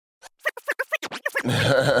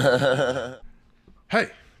Hey,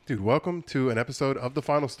 dude, welcome to an episode of The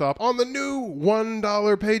Final Stop on the new $1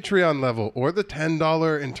 Patreon level or the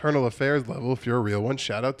 $10 Internal Affairs level if you're a real one.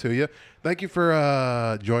 Shout out to you. Thank you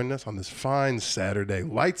for joining us on this fine Saturday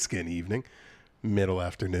light skin evening, middle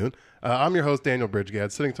afternoon. I'm your host, Daniel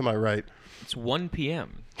Bridgegad. Sitting to my right. It's 1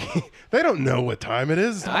 p.m. They don't know what time it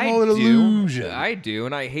is. It's I all an do. illusion. I do,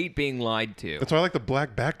 and I hate being lied to. That's why I like the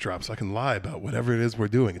black backdrop so I can lie about whatever it is we're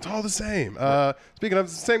doing. It's all the same. Speaking of,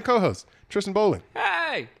 it's the same co-host, Tristan Bowling.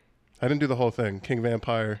 Hey! I didn't do the whole thing. King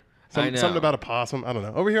Vampire. I know. Something about a possum. I don't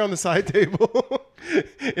know. Over here on the side table,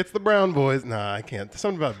 it's the brown boys. Nah, I can't.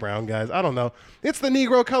 Something about brown guys. I don't know. It's the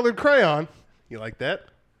Negro-colored crayon. You like that?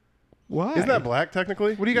 Why? Isn't that black,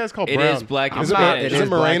 technically? What do you guys call It brown? is black and Is it, Spanish. is it It is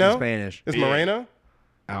black and Moreno? Spanish. Is Yeah. Moreno?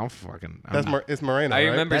 I don't fucking. It's Moreno, I right?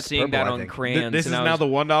 remember That's seeing purple, that I on think. crayons. This is and I now was- the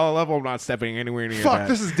 $1 level. I'm not stepping anywhere near Fuck, that.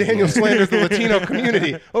 this is Daniel Slanders, the Latino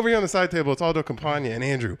community. Over here on the side table, it's Aldo Campagna and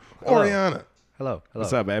Andrew Oriana. Hello.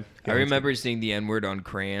 What's up, babe? I remember seeing the N-word on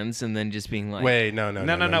crayons and then just being like... Wait, no.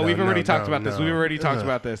 No. We've already talked about this. We've already talked Ugh.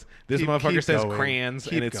 about this. This Keep motherfucker says going. crayons,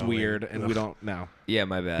 Keep and it's going. weird, and we Ugh. don't know. Yeah,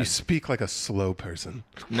 my You bad. speak like a slow person.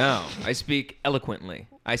 No, I speak eloquently.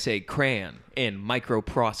 I say crayon in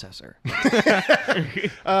microprocessor.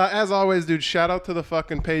 As always, dude, shout out to the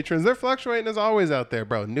fucking patrons. They're fluctuating as always out there,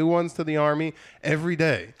 bro. New ones to the army every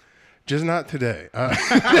day. Just not today.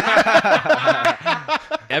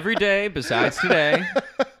 Every day besides today,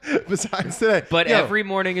 Besides today. but Yo, every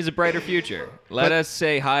morning is a brighter future. Let us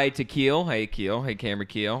say hi to Keel. Hey, Keel. Hey, Camera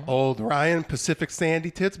Keel. Old Ryan, Pacific Sandy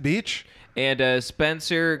Tits Beach. And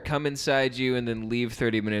Spencer, come inside you and then leave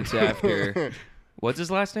 30 minutes after. What's his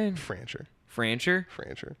last name? Francher. Francher?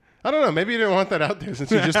 I don't know. Maybe you didn't want that out there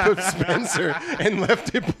since you just put Spencer and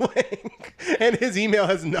left it blank. And his email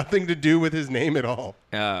has nothing to do with his name at all.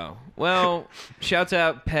 Oh. Well, shouts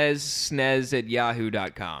out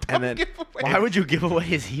PezSnez@yahoo.com. And then Why would you give away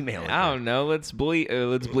his email? I don't know. Let's bleep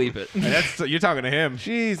it. that's you're talking to him.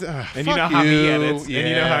 Jeez. And fuck you know how he you. edits. And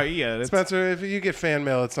you know how he edits. Spencer, if you get fan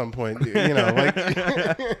mail at some point, you know, like.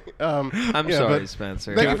 I'm yeah, sorry, but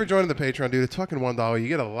Spencer. Thank you for joining the Patreon, dude. It's fucking $1. You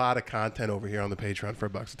get a lot of content over here on the Patreon for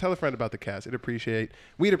 $1. So tell a friend about the cast. We'd appreciate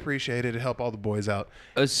it. It'd help all the boys out.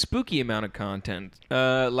 A spooky amount of content.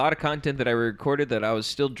 A lot of content that I recorded that I was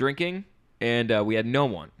still drinking, and we had no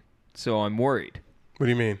one. So I'm worried. What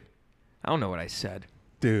do you mean? I don't know what I said.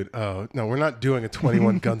 Dude, no, we're not doing a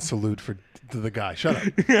 21 gun salute to the guy. Shut up.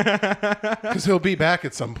 Because he'll be back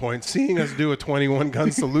at some point seeing us do a 21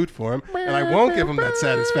 gun salute for him, and I won't give him that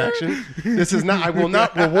satisfaction. I will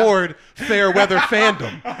not reward fair weather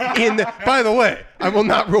fandom. By the way, I will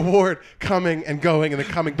not reward coming and going and then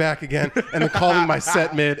coming back again and then calling my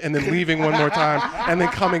set mid and then leaving one more time and then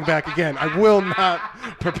coming back again. I will not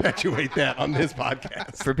perpetuate that on this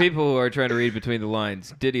podcast. For people who are trying to read between the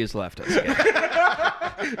lines, Diddy has left us again.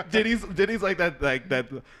 Diddy's like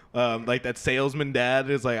that salesman dad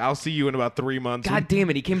is like, I'll see you in about 3 months. God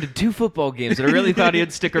damn it, he came to 2 football games, and I really thought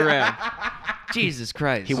he'd stick around. Jesus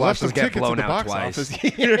Christ. He Left watched some us get tickets blown at the out box twice. office.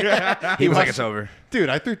 He was like, it's over. Dude,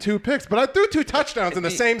 I threw 2 picks, but I threw 2 touchdowns in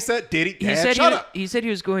the same set. Diddy, He Dad, said shut up. he said he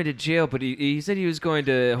was going to jail, but he said he was going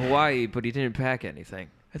to Hawaii, but he didn't pack anything.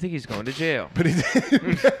 I think he's going to jail. But he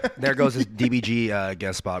did. There goes his DBG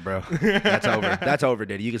guest spot, bro. That's over. That's over,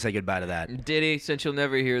 Diddy. You can say goodbye to that. Diddy, since you'll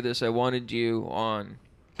never hear this, I wanted you on.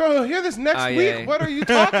 Bro, hear this next yeah. week. What are you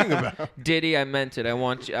talking about? Diddy, I meant it. I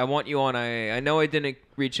want you on. I know I didn't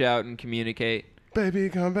reach out and communicate. Baby,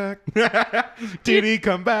 come back. Diddy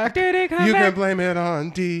come back? Diddy come You back? can blame it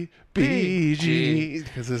on DBG.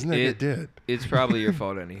 Because this nigga did. It's probably your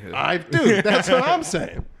fault, anywho. Dude, that's what I'm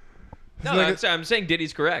saying. No, I'm saying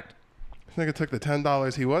Diddy's correct. This nigga took the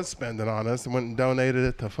 $10 he was spending on us and went and donated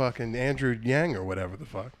it to fucking Andrew Yang or whatever the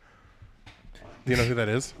fuck. Do you know who that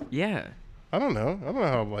is? Yeah. I don't know. I don't know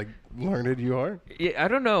how, like, learned you are. Yeah, I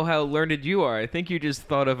don't know how learned you are. I think you just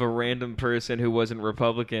thought of a random person who wasn't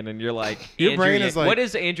Republican, and you're like, Your Andrew brain Yang. is like- What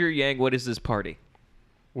is Andrew Yang? What is this party?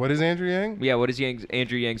 What is Andrew Yang? Yeah, what is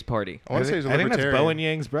Andrew Yang's party? I want to say he's a I think that's libertarian. Bo and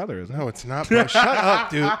Yang's brother, isn't it? No, it's not. Bro. Shut up,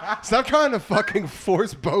 dude. Stop trying to fucking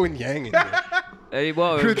force Bo and Yang in here.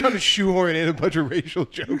 Well, You're trying to shoehorn in a bunch of racial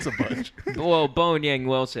jokes a bunch. well, Bone Yang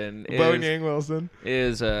Wilson is, Bo and Yang Wilson.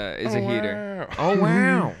 is a heater. Wow. Oh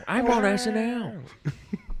wow! I'm on SNL.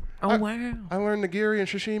 Oh wow! I learned nigiri and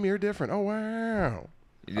sashimi are different. Oh, wow.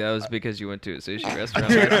 That was because you went to a sushi restaurant.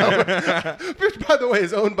 Which, by the way,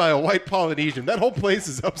 is owned by a white Polynesian. That whole place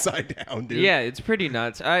is upside down, dude. Yeah, it's pretty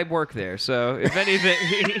nuts. I work there, so if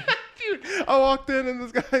anything, Dude, I walked in and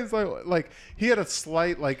this guy's like he had a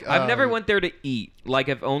slight like. I've never went there to eat. Like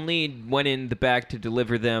I've only went in the back to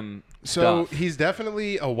deliver them. So stuff. he's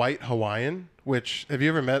definitely a white Hawaiian. Which have you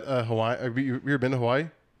ever met a Hawaii? Have you ever been to Hawaii?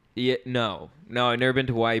 Yeah, no, I've never been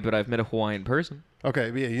to Hawaii, but I've met a Hawaiian person.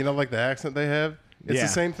 Okay, but yeah, you know like the accent they have. It's Yeah. the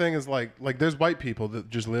same thing as like there's white people that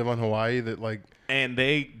just live on Hawaii that like. And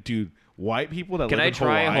white people that Can live I in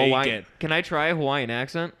try a Hawaii Hawaiian? Can I try a Hawaiian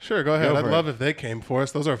accent? Sure, go ahead. Go I'd for it. love if they came for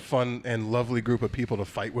us. Those are a fun and lovely group of people to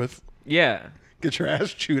fight with. Yeah, Get your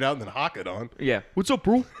ass chewed out and then hock it on. yeah. What's up,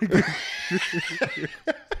 bro?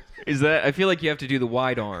 Is that? I feel like you have to do the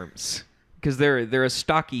wide arms because they're a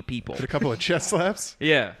stocky people. Get a couple of chest slaps.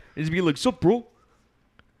 Yeah, just be like, "Sup, bro?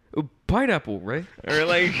 Pineapple, right?" Or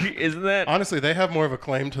like, isn't that? Honestly, they have more of a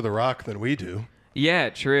claim to the rock than we do. Yeah,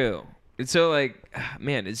 true. And so, like,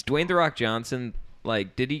 man, is Dwayne the Rock Johnson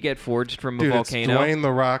like? Did he get forged from a Dude, volcano? it's Dwayne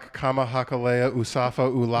the Rock, Kamahakalea,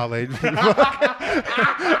 Usafa, Ulale,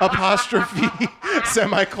 apostrophe,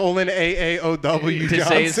 semicolon, AAOW to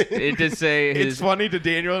say, Johnson. to say his. It's funny to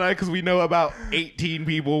Daniel and I because we know about 18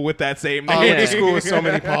 people with that same I name. went to school with so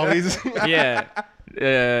many polys. Yeah.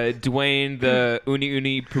 Dwayne the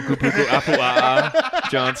Uni Puku Puku Apu A'a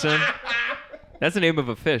Johnson. That's the name of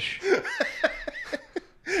a fish.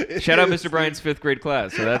 Shout out Mr. Bryan's 5th grade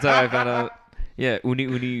class. So that's how I found out. Yeah,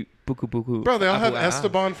 Uni Puku Puku. Bro, they all have Apu A'a.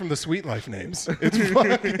 Esteban from the Sweet Life names. It's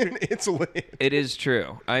fucking, it's lit. It is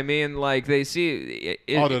true. I mean, like, they see.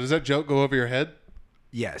 Aldo, does that joke go over your head?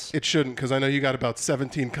 Yes. It shouldn't, because I know you got about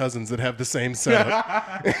 17 cousins that have the same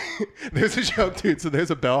setup. There's a joke, dude. So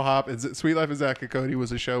there's a bellhop. Sweet Life of Zach and Cody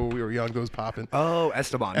was a show when we were young that was popping. Oh,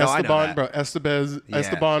 Esteban. No, I know Esteban, that. bro. Yeah.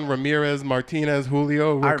 Esteban, Ramirez, Martinez, Julio,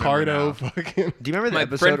 I remember Ricardo. now. Fucking. Do you remember the My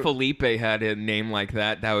episode? friend Felipe had a name like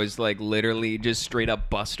that was like literally just straight up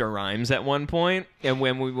Busta Rhymes at one point. And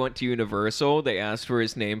when we went to Universal, they asked for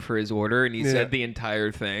his name for his order, and he Yeah. said the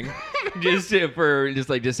entire thing, just say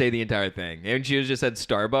the entire thing. And she was just at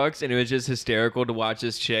Starbucks, and it was just hysterical to watch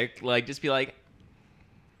this chick like just be like,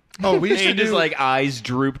 Oh, we used to and just do like eyes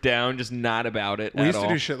droop down, just not about it. We at used to all.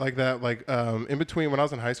 do shit like that. Like in between when I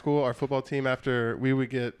was in high school, our football team, after we would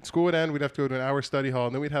get school would end, we'd have to go to an hour study hall,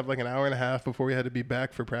 and then we'd have like an hour and a half before we had to be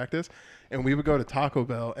back for practice. And we would go to Taco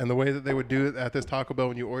Bell, and the way that they would do it at this Taco Bell,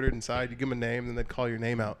 when you ordered inside, you give them a name, and then they'd call your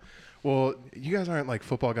name out. Well, you guys aren't like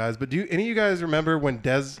football guys, but do any of you guys remember when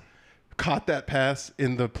Dez caught that pass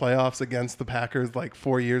in the playoffs against the Packers like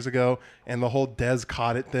 4 years ago, and the whole Dez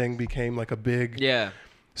caught it thing became like a big Yeah.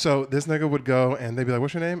 So this nigga would go and they'd be like,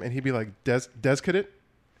 "What's your name?" And he'd be like, "Des it,"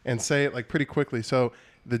 and say it like pretty quickly. So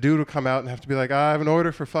the dude would come out and have to be like, "I have an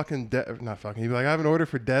order for fucking not fucking." He'd be like, "I have an order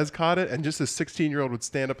for Des caught it," and just a 16-year-old would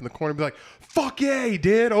stand up in the corner and be like, "Fuck yeah, he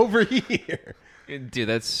did over here." Dude,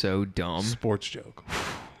 that's so dumb. Sports joke.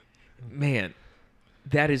 Man,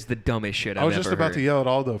 that is the dumbest shit I've I was ever just about heard. to yell at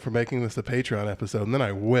Aldo for making this a Patreon episode, and then I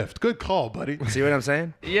whiffed. Good call, buddy. See what I'm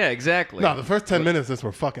saying? Yeah, exactly. No, the first 10 minutes this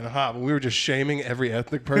were fucking hot when we were just shaming every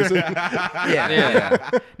ethnic person. Yeah.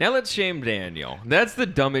 Now let's shame Daniel. That's the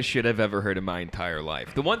dumbest shit I've ever heard in my entire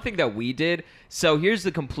life. The one thing that we did. So here's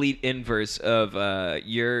the complete inverse of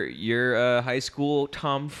your high school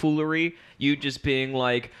tomfoolery. You just being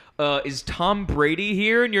like, "Is Tom Brady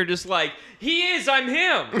here?" And you're just like, "He is. I'm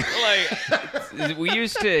him." Like, we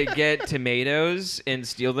used to get tomatoes and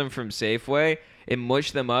steal them from Safeway and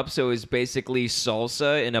mush them up, so it was basically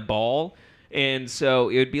salsa in a ball. And so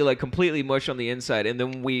it would be like completely mush on the inside. And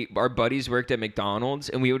then our buddies worked at McDonald's,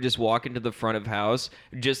 and we would just walk into the front of house,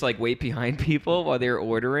 just like wait behind people while they were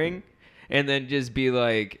ordering, and then just be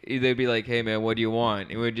like, they'd be like, "Hey man, what do you want?"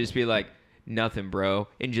 And we'd just be like, "Nothing, bro,"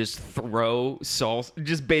 and just throw salsa,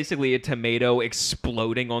 just basically a tomato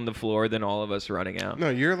exploding on the floor, then all of us running out. No,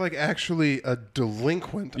 you're like actually a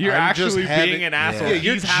delinquent. You're I'm just actually having- being an asshole. Yeah,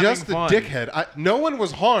 you're He's having just a fun. dickhead. No one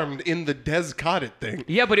was harmed in the Des Cottet thing.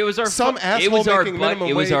 Yeah, but it was our Some it asshole was our making bud- minimum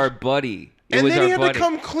It was wage. our buddy. It And was then our he had buddy. to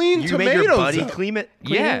come clean You tomatoes. made your buddy up. clean it?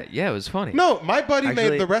 Yeah, it was funny. No, my buddy Actually-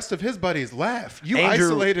 made the rest of his buddies laugh. You Andrew-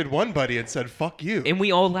 isolated one buddy and said, "Fuck you." And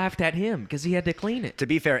we all laughed at him because he had to clean it. To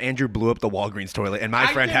be fair, Andrew blew up the Walgreens toilet, and my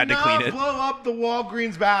friend had to clean it. blow up the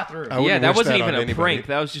Walgreens bathroom. I wouldn't Yeah, that wish wasn't that even on a anybody. prank.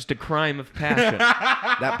 That was just a crime of passion.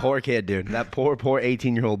 That poor kid, dude. That poor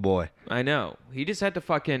 18-year-old boy. I know. He just had to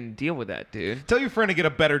fucking deal with that, dude. Tell your friend to get a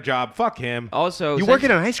better job. Fuck him. Also, You work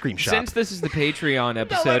in an ice cream shop. Since this is the Patreon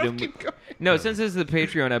episode, since this is the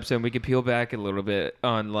Patreon episode, we could peel back a little bit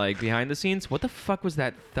on like behind the scenes. What the fuck was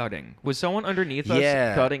that thudding? Was someone underneath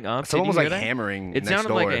us thudding up? Someone was Did you like hear that? hammering. It next sounded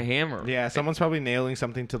door. like a hammer. Yeah, someone's probably nailing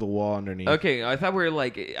something to the wall underneath. Okay, I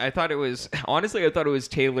thought it was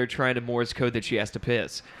Taylor trying to Morse code that she has to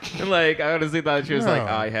piss. And like, I honestly thought she was like,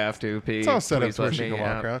 No. I have to pee. It's all set up Please so let she me can walk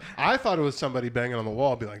out." around. I thought it was somebody banging on the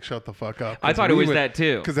wall, be like, "Shut the fuck up." I thought it was that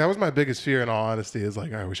too. Because that was my biggest fear, in all honesty, is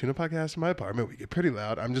like, all right, we're shooting a podcast in my apartment. We get pretty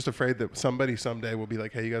loud. I'm just afraid that somebody someday will be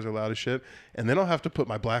like, "Hey, you guys are loud as shit," and then I'll have to put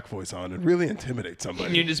my black voice on and really intimidate And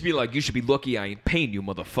somebody. you just be like, you should be lucky I ain't paying you,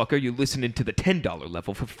 motherfucker. You're listening to the $10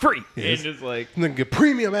 level for free. Yes. And just like, And then get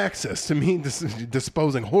premium access to me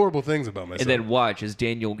disposing horrible things about myself. and then watch as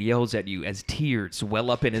Daniel yells at you as tears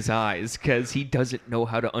well up in his eyes because he doesn't know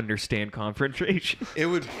how to understand confrontation. it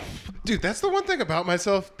would, dude. That's the one thing about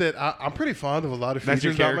myself that I'm pretty fond of. A lot of That's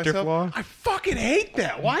your features about character myself. flaw? I fucking hate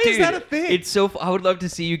that. Why is Dude, that a thing? It's so. I would love to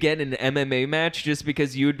see you get in an MMA match just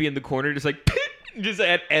because you would be in the corner, just like, just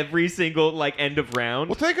at every single like end of round.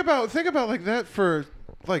 Well, think about like that for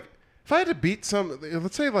like if I had to beat some,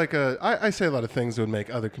 let's say like I say a lot of things that would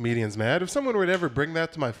make other comedians mad. If someone would ever bring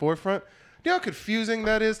that to my forefront, you know how confusing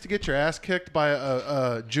that is to get your ass kicked by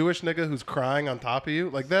a Jewish nigga who's crying on top of you.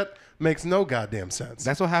 Like that makes no goddamn sense.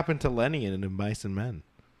 That's what happened to Lenny in Mice and Men.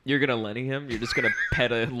 You're gonna Lenny him. You're just gonna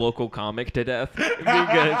pet a local comic to death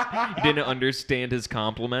because you didn't understand his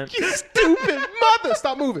compliment. You stupid mother!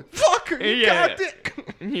 Stop moving. Fuck her. You Yeah. got dick.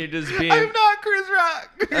 You're just being. I'm not Chris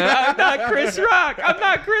Rock. I'm not Chris Rock. I'm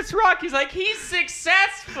not Chris Rock. He's like, he's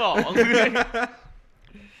successful.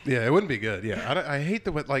 Yeah, it wouldn't be good. Yeah, I hate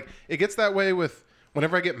the way, like, it gets that way with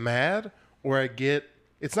whenever I get mad or I get,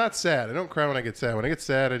 it's not sad. I don't cry when I get sad. When I get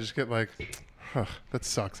sad, I just get like, that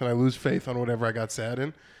sucks. And I lose faith on whatever I got sad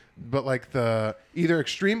in. But like the either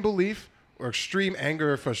extreme belief or extreme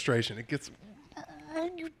anger or frustration, it gets,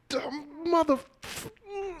 you dumb mother,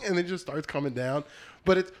 and it just starts coming down.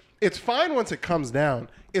 But it's fine once it comes down.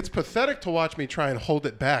 It's pathetic to watch me try and hold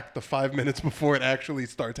it back the 5 minutes before it actually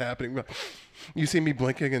starts happening. You see me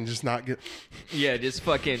blinking and just not get. Yeah, just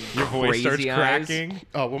fucking Your voice crazy starts eyes. cracking.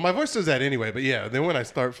 Oh well, my voice does that anyway. But yeah, then when I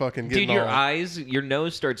start fucking getting Dude, your all, eyes, your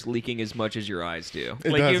nose starts leaking as much as your eyes do.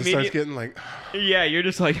 it like does. you It starts immediate- getting like. Yeah, you're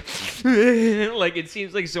just like, like it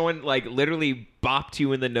seems like someone like literally bopped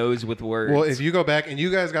you in the nose with words. Well, if you go back and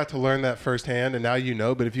you guys got to learn that firsthand, and now you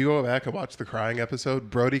know. But if you go back and watch the crying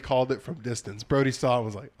episode, Brody called it from distance. Brody saw it and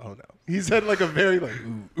was like, "Oh no." He said like a very like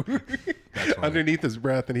ooh underneath his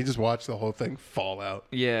breath, and he just watched the whole thing fall out.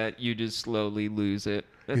 yeah, you just slowly lose it.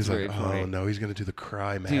 That's He's very like, funny. "Oh no, he's gonna do the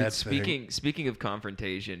cry mad Dude, thing." speaking of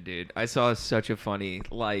confrontation, dude, I saw such a funny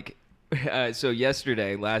like. So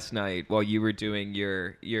last night, while you were doing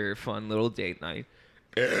your fun little date night,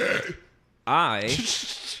 I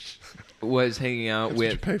was hanging out That's what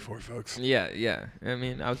you with. pay for, folks. Yeah. I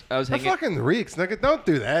mean, I was That hanging. fucking reeks. Nigga, don't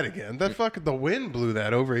do that again. That fucking the wind blew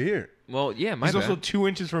that over here. Well, yeah, my He's bad. also 2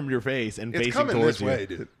 inches from your face and It's facing coming towards this you. way,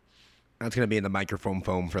 dude. That's gonna be in the microphone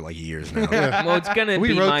foam for like years now. Well, it's gonna We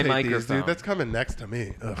be my rotate microphone. these, dude. That's coming next to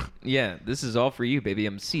me. Ugh. Yeah, this is all for you, baby.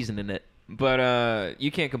 I'm seasoning it. But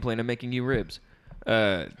you can't complain. I'm making you ribs. I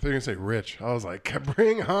thought you were gonna say rich. I was like,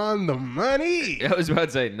 bring on the money. I was about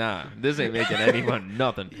to say, nah, this ain't making anyone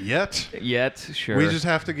nothing Yet. yet. Sure. We just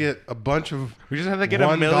have to get a bunch of. We just have to get a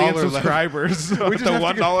 $1 million level. subscribers We at just the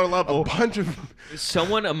have to $1 get level. A bunch of.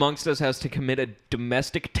 Someone amongst us has to commit a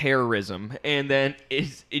domestic terrorism and then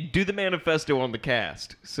do the manifesto on the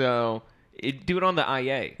cast. So do it on the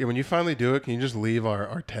IA. Yeah, when you finally do it, can you just leave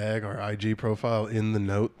our tag, our IG profile in the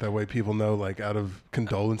note? That way people know, like, out of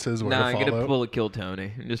condolences, where Nah, to I'm follow. gonna pull a kill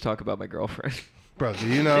Tony and just talk about my girlfriend. Bro, do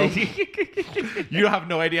you know? You have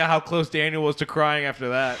no idea how close Daniel was to crying after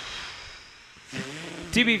that.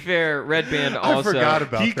 To be fair, Red Band also. I forgot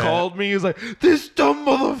about He that. called me. He was like, "This dumb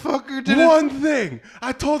motherfucker did it." One thing.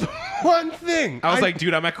 I told him one thing. I was like,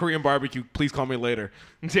 "Dude, I'm at Korean barbecue. Please call me later."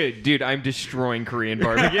 Dude, I'm destroying Korean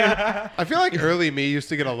barbecue. I feel like early me used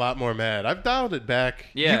to get a lot more mad. I've dialed it back.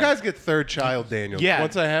 Yeah. You guys get third child, Daniel. Yeah.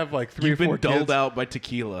 Once I have like 3 You've or 4 been dulled kids. out by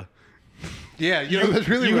tequila. Yeah, you know that's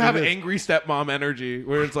really You what have it is. angry stepmom energy,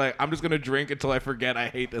 where it's like, I'm just gonna drink until I forget I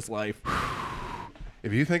hate this life.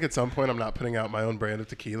 If you think at some point I'm not putting out my own brand of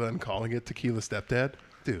tequila and calling it Tequila Stepdad,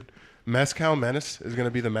 dude, Mezcal Menace is going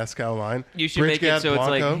to be the Mezcal line. You should make it Bridgegad so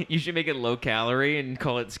Blanco. it's like you should make it low calorie and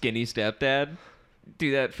call it Skinny Stepdad.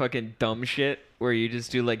 Do that fucking dumb shit where you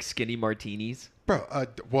just do like skinny martinis. Bro,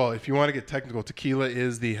 well, if you want to get technical, tequila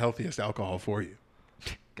is the healthiest alcohol for you.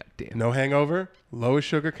 God damn. No hangover, lowest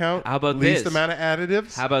sugar count, How about least this? amount of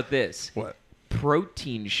additives. How about this? What?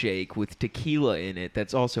 Protein shake with tequila in it.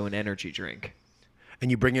 That's also an energy drink. And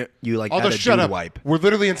you bring it, you like Although, add a shut dude up. wipe. We're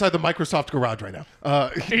literally inside the Microsoft garage right now.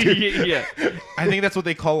 Yeah. I think that's what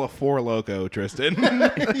they call a Four Loko, Tristan.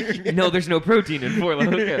 No, there's no protein in Four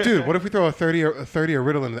Loko. Dude, what if we throw a 30 or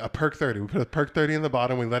Ritalin, a perk 30? We put a perk 30 in the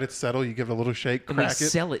bottom, we let it settle, you give it a little shake, And we crack it.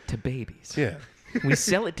 sell it to babies. Yeah. We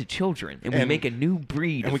sell it to children, and we And- make a new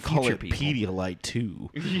breed and we of call future it people. Pedialyte too.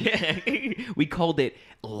 Yeah, we called it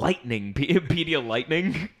Lightning. Pedia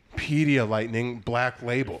Lightning. Pedia Lightning Black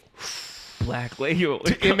Label. Black label.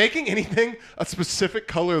 In making anything a specific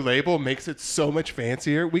color label makes it so much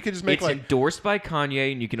fancier. We could just make It's like endorsed by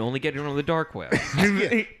Kanye, and you can only get it on the dark web.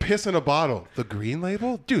 yeah, piss in a bottle. The green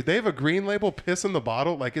label? Dude, they have a green label, piss in the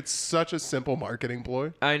bottle. Like, it's such a simple marketing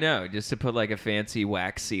ploy. I know, just to put like a fancy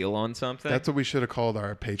wax seal on something. That's what we should have called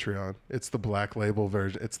our Patreon. It's the black label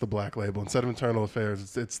version. It's the black label. Instead of internal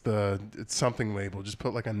affairs, it's something label. Just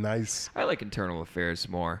put like a nice. I like internal affairs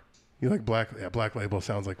more. You like black? Yeah, black label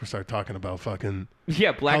sounds like we start talking about fucking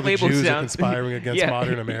Yeah, Black how the Label Jews are sounds conspiring against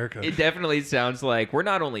modern America. It definitely sounds like we're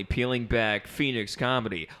not only peeling back Phoenix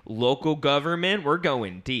comedy, local government, we're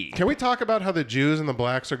going deep. Can we talk about how the Jews and the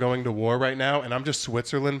blacks are going to war right now, and I'm just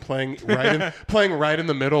Switzerland playing right in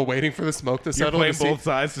the middle, waiting for the smoke to You're settle? playing to see- both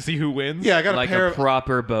sides to see who wins. Yeah, I got Like a pair a of.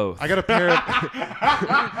 proper both. I got a pair of.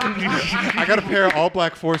 I got a pair of all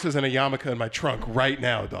black forces and a yarmulke in my trunk right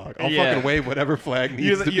now, dog. I'll Yeah. fucking wave whatever flag needs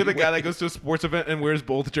You're to the, be you're the guy that waved. goes to a sports event and wears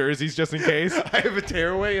both jerseys just in case. I have a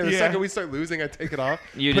tearaway, and the Yeah. second we start losing, I take it off,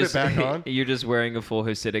 You put just, it back on. You're just wearing a full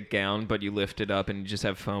Hasidic gown, but you lift it up and you just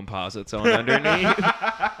have foam posits on underneath.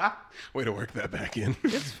 Way to work that back in.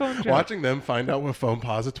 It's fun. Watching them find out what foam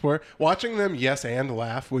posits were, watching them yes and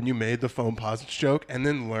laugh when you made the foam posits joke, and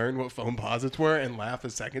then learn what foam posits were and laugh a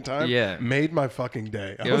second time, Yeah. made my fucking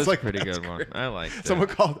day. I It was a like, pretty that's good one. great. I liked it. Someone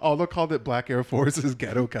called it Black Air Force's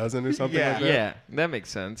ghetto cousin or something Yeah. like that. Yeah, that makes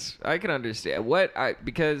sense. I can understand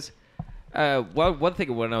because one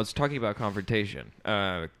thing when I was talking about confrontation,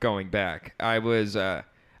 going back, I was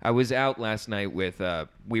out last night with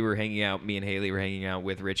we were hanging out. Me and Haley were hanging out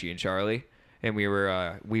with Richie and Charlie, and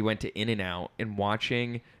we went to In-N-Out and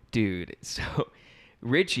watching. Dude, so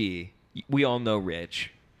Richie, we all know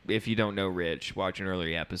Rich. If you don't know Rich, watch an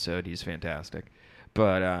earlier episode. He's fantastic,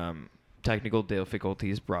 but technical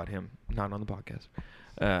difficulties brought him not on the podcast.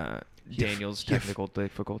 Daniel's technical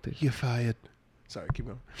difficulties. You fired. Sorry, keep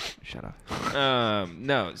going. Shut up.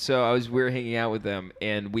 No, so we were hanging out with them,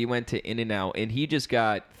 and we went to In-N-Out, and he just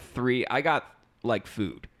got 3. I got like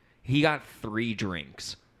food. He got 3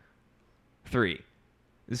 drinks. 3.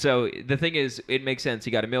 So the thing is, it makes sense.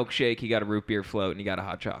 He got a milkshake, he got a root beer float, and he got a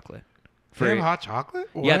hot chocolate. They have hot chocolate?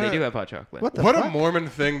 Yeah, they What? do have hot chocolate. What the What fuck? a Mormon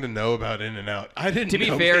thing to know about In-N-Out. I didn't To be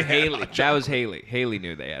know fair, they had Haley, hot that was chocolate. Haley. Haley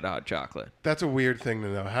knew they had hot chocolate. That's a weird thing to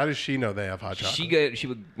know. How does she know they have hot chocolate?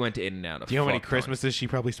 She went to In-N-Out. Do you know how many fuck ton. Christmases she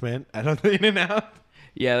probably spent at In-N-Out?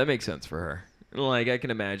 Yeah, that makes sense for her. Like, I can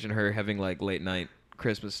imagine her having, like, late night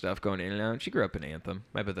Christmas stuff going in and out. She grew up in Anthem.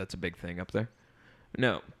 I bet that's a big thing up there.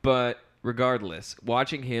 No, but regardless,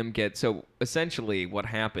 watching him get... So, essentially, what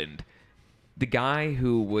happened... The guy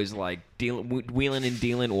who was, like, wheeling and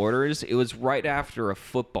dealing orders, it was right after a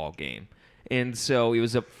football game. And so, it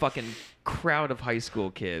was a fucking crowd of high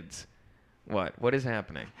school kids. What? What is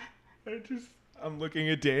happening? I'm looking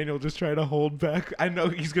at Daniel just trying to hold back. I know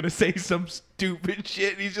he's going to say some stupid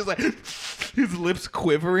shit. He's just like, his lips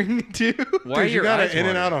quivering too. Why are Dude, you your got eyes an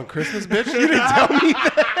In-N-Out watering? on Christmas, bitch? You didn't tell me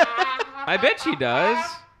that. I bet she does.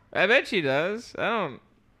 I bet she does. I don't...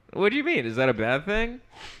 What do you mean? Is that a bad thing?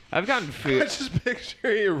 I've gotten I food... just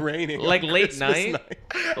picture it raining. Like on late Christmas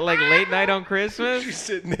night? Like late night on Christmas? She's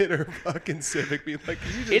sitting in her fucking Civic being like, "Can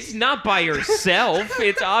you just, It's not by herself.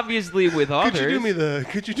 It's obviously with others.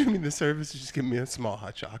 could you do me the service to just give me a small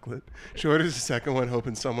hot chocolate? She orders a second one,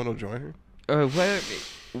 hoping someone will join her.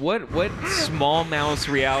 What small mouse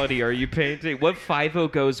reality are you painting? What 50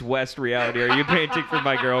 Goes West reality are you painting for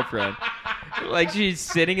my girlfriend? Like she's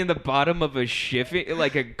sitting in the bottom of a ship,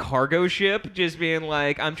 like a cargo ship, just being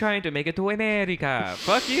like, "I'm trying to make it to America."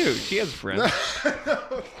 Fuck you. She has friends.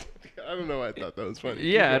 I don't know why I thought that was funny.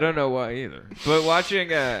 Yeah, I don't know why either. But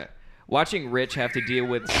watching Rich have to deal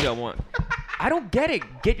with someone, I don't get it.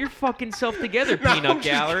 Get your fucking self together, No, peanut I'm just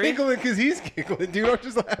gallery. giggling because he's giggling, dude. I'm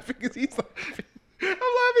just laughing because he's laughing. I'm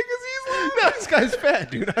laughing because he's laughing. No, this guy's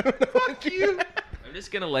fat, dude. I don't know. Fuck you. I'm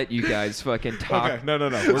just gonna let you guys fucking talk. Okay, no.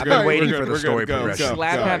 We're I've good. been waiting We're for good. the We're story good. Go, progression. go,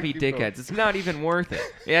 Slap go. happy keep going. dickheads. It's not even worth it.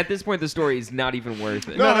 Yeah, at this point, the story is not even worth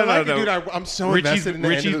it. No, I no, like no. it, dude. I'm so Richie's- invested in the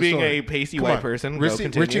end of Richie's the being story. a pasty Come white on. person. Go, Richie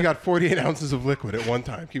continue. got 48 ounces of liquid at one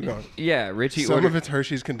time. Keep going. Yeah, Richie Some ordered. of it's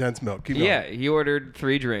Hershey's condensed milk. Keep going. Yeah, he ordered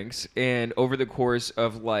 3 drinks, and over the course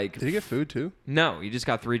of like, Did he get food too? no, he just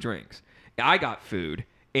got 3 drinks. I got food,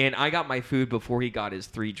 and I got my food before he got his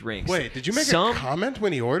 3 drinks. Wait, did you make Some? a comment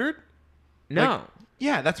when he ordered? No.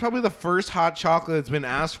 Yeah, that's probably the first hot chocolate that's been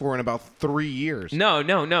asked for in about 3 years. No,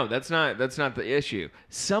 that's not the issue.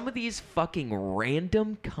 Some of these fucking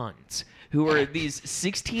random cunts who are these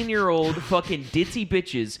 16-year-old fucking ditzy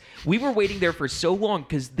bitches, we were waiting there for so long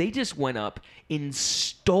because they just went up and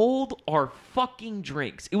stole our fucking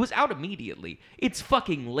drinks. It was out immediately. It's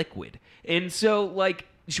fucking liquid. And so, like,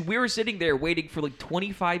 we were sitting there waiting for like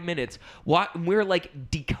 25 minutes. We were like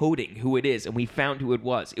decoding who it is, and we found who it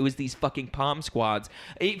was. It was these fucking Palm Squads.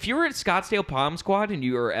 If you're at Scottsdale Palm Squad and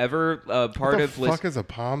you are ever part What the of fuck is a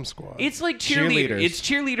palm squad? it's like Cheerleaders. It's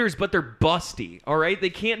cheerleaders, but they're busty. All right,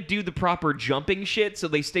 they can't do the proper jumping shit, so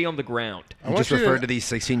they stay on the ground. I You want just you referred to these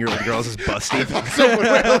 16-year-old girls as busty. someone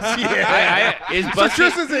else. Yeah. Is So busty?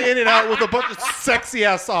 Tris is in and out with a bunch of sexy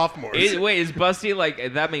ass sophomores. Is busty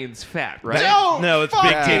like that means fat, right? No, it's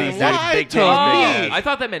big titties. Why, Big titties, Tony? big ass. I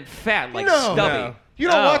thought that meant fat, like No. stubby. No. You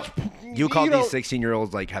don't Oh. watch. You call don't- these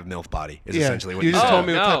 16-year-olds like have MILF body is Yeah, essentially what you you just said. told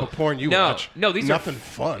me what no. type of porn you No. watch. No, these are nothing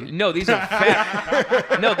fun. No, these are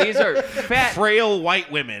fat. No, these are fat. Frail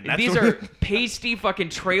white women. That's These what- are pasty fucking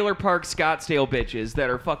trailer park Scottsdale bitches that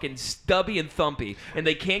are fucking stubby and thumpy, and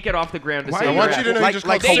they can't get off the ground to Why say are I you want crap. you to know Like- you just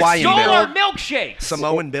like called They Hawaiian stole build. our milkshakes.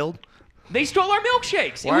 Samoan build? They stole our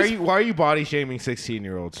milkshakes. It Why was- are you body shaming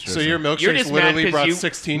 16-year-olds? So your You're milkshakes just mad literally 'cause brought you-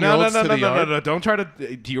 16-year-olds to the yard. No. Don't try to.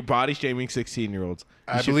 You're body shaming 16-year-olds.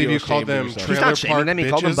 I believe you called them He's trailer not park shaming them. He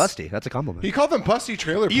called them bitches. busty. That's a compliment. He called them busty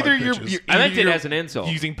trailer park Either you're, bitches. I meant it you're as an insult.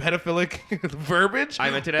 using pedophilic verbiage. I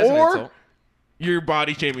meant it as an or insult. You're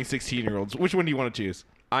body shaming 16-year-olds. Which one do you want to choose?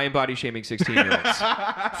 I am body shaming 16-year-olds.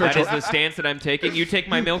 That is the stance that I'm taking. You take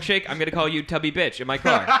my milkshake, I'm gonna call you tubby bitch in my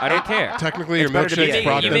car. I don't care. Technically, your better to be milkshakes a-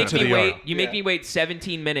 brought You them make to the me yard. wait. You make me wait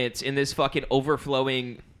 17 minutes in this fucking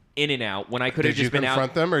overflowing in and out when I could have Did you just been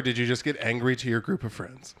confront out. them, or did you just get angry to your group of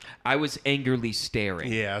friends? I was angrily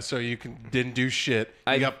staring. Yeah, so you didn't do shit.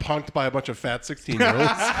 I- You got punked by a bunch of fat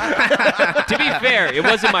 16-year-olds. To be fair, it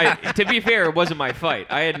wasn't my. To be fair, it wasn't my fight.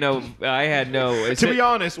 I had no. To be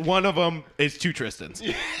honest, one of them is two Tristans.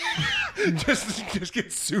 just get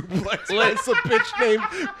suplexed by some bitch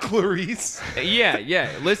named Clarice. yeah.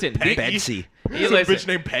 Listen, Betsy. you Some listen. bitch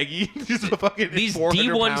named Peggy. Just a fucking These 400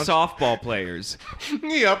 D1 pounds. softball players.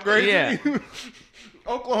 He upgraded. Yeah.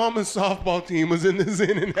 Oklahoma's softball team was in this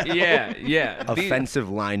in and out. Yeah. Offensive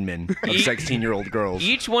linemen of E- 16-year-old girls.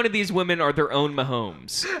 Each one of these women are their own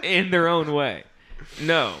Mahomes in their own way.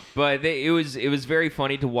 No, but it was very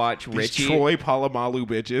funny to watch These Richie. Troy Polamalu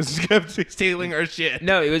bitches kept stealing our shit.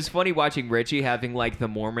 No, it was funny watching Richie having like the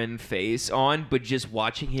Mormon face on, but just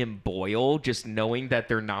watching him boil, just knowing that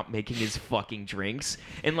they're not making his fucking drinks,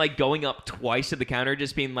 and like going up twice to the counter,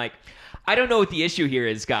 just being like, I don't know what the issue here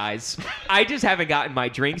is, guys. I just haven't gotten my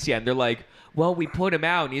drinks yet. And they're like, well, we put him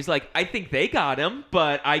out. And he's like, I think they got him,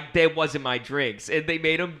 but that wasn't my drinks. And they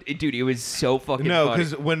made him, dude, it was so fucking No, funny.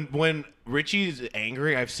 because when Richie's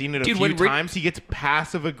angry, I've seen it a Dude, few when Rick- times. He gets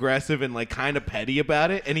passive aggressive and like kind of petty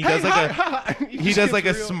about it, and he does he does like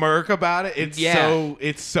a smirk about it. It's Yeah. so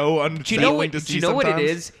unsettling Do you know what? to Do see you know what it sometimes.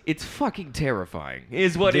 is? It's fucking terrifying.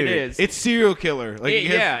 Is what Dude, it is. It's serial killer. Like he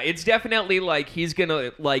has- Yeah, it's definitely like he's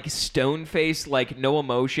gonna like stone face, like no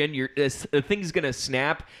emotion. The thing's gonna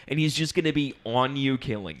snap, and he's just gonna be on you,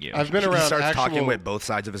 killing you. I've been He around starts actual... talking with both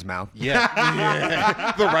sides of his mouth.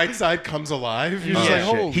 Yeah. The right side comes alive. You're just Yeah.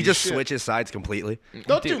 like, holy He just shit. switches sides completely.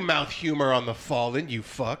 Don't do mouth humor on the fallen, you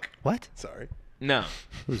fuck. What? Sorry. no,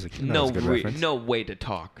 Was a, no, good re- reference. no way to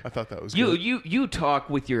talk. I thought that was You good. you talk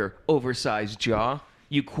with your oversized jaw,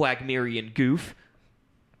 you Quagmirian goof.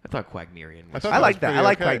 I thought Quagmirian was thought I that like was that. pretty I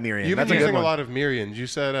like okay. Quagmirian. You've That's been a good using a one. lot of Mirians. You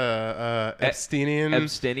said Epsteinian.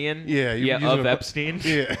 Epsteinian. Yeah, you using of a- Epstein.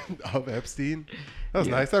 Yeah, of Epstein. That was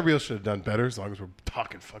nice. That reel should have done better as long as we're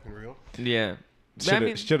talking fucking real. Yeah. I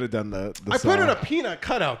mean, Should have done the I put in song. a peanut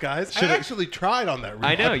cutout, guys. I actually tried on that reel.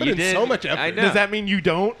 I know, put you in did. so much effort. I know. Does that mean you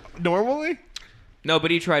don't normally? No,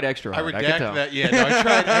 but he tried extra I hard. I redact can tell. that. Yeah, no, I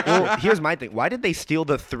tried extra. Well, here's my thing. Why did they steal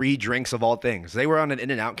the 3 drinks of all things? They were on an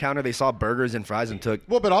In-N-Out counter. They saw burgers and fries and took.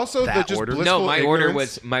 Well, but also the That just order? blissful No,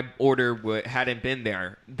 ignorance. my order hadn't been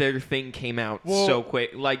there. Their thing came out Well- so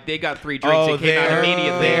quick. Like they got 3 drinks. It came out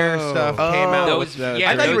immediately. Their stuff came out. Those- with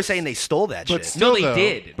yeah, I thought you were those- saying they stole that But shit. still, No, they though-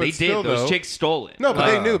 did. but They still, did. Those though- chicks stole it. No, but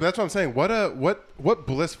they knew. But that's what I'm saying. What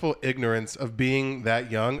blissful ignorance of being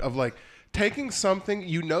that young, of like taking something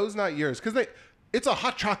you know's not yours, because it's a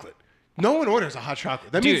hot chocolate. No one orders a hot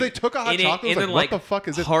chocolate. That means Dude, they took a hot and it- chocolate. and Like, then, what the fuck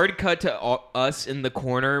is it? Hard cut to us in the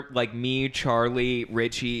corner, like me, Charlie,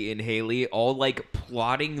 Richie, and Haley, all like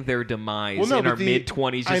plotting their demise Well, no, in but our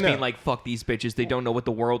mid-20s, I just know. being like, "Fuck these bitches! They don't know what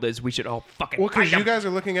the world is. We should all fucking." Well, because fight you them." guys are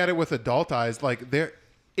looking at it with adult eyes. Like,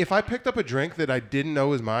 if I picked up a drink that I didn't know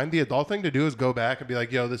was mine, the adult thing to do is go back and be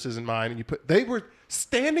like, "Yo, this isn't mine." And they were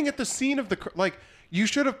standing at the scene of like. You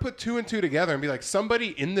should have put 2 and 2 together and be like,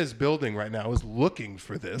 somebody in this building right now is looking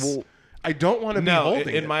for this. Well, I don't want to be No,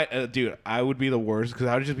 holding in it. my dude, I would be the worst because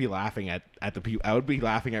I would just be laughing at the people. I would be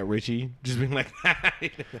laughing at Richie, just being like,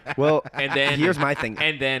 Well, And then here's my thing.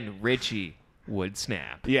 And then Richie would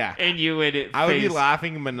snap. Yeah. and you would. I would be face-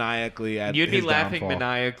 laughing maniacally at. You'd be his laughing downfall.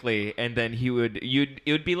 maniacally, and then it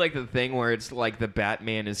would be like the thing where it's like the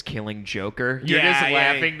Batman is killing Joker. You're Yeah, just yeah.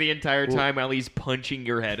 laughing the entire time while he's punching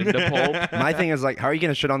your head into pulp. My thing is like, how are you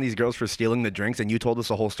gonna shit on these girls for stealing the drinks? And you told us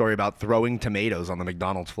a whole story about throwing tomatoes on the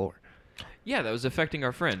McDonald's floor. Yeah, that was affecting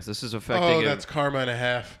our friends. This is affecting. Oh, that's karma and a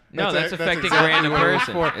half. No, that's affecting a exactly random what it was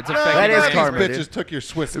person. for. It's No, affecting That a is random karma, These dude. bitches took your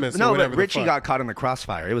Swiss Miss or No, whatever but the Richie fuck. got caught in the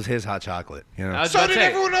crossfire. It was his hot chocolate. You know. I was So about to did say,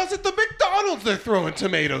 everyone else at the McDonald's they're throwing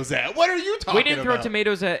tomatoes at. What are you talking we didn't throw about?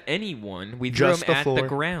 tomatoes at anyone. We threw Just them the at the floor.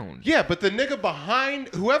 ground. Yeah, but the nigga behind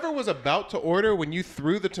whoever was about to order when you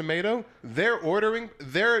threw the tomato, their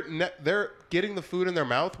getting the food in their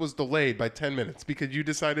mouth was delayed by 10 minutes because you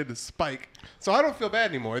decided to spike. So I don't feel bad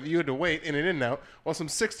anymore that you had to wait in and In-N-Out while some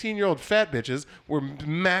 16-year-old fat bitches were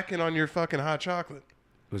macking on your fucking hot chocolate.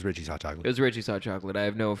 It was Richie's hot It chocolate. was Richie's hot chocolate. I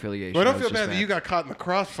have no affiliation. Well, I don't was feel just bad that you got caught in the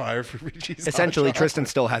crossfire for Richie's Essentially, hot chocolate. Tristan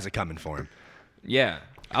still has it coming for him. Yeah,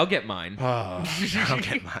 I'll get mine. I'll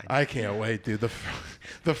get mine. I can't wait, dude.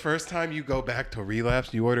 The first time you go back to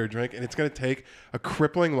relapse, you order a drink, and it's going to take a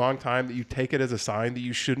crippling long time that you take it as a sign that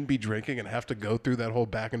you shouldn't be drinking and have to go through that whole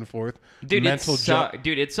back and forth Dude, mental jump.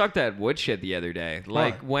 Dude, it sucked that wood shit the other day.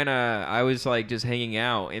 Like when I was like just hanging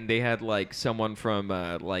out and they had like someone from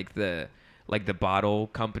like the bottle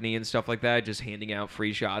company and stuff like that just handing out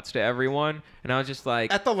free shots to everyone, and I was just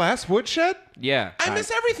like, At the last woodshed? yeah, I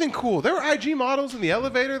miss everything cool. There were IG models in the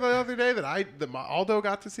elevator the other day that Aldo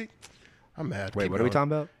got to see. I'm mad. Wait, Keep what are we going.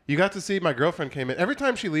 talking about? You got to see my girlfriend came in. Every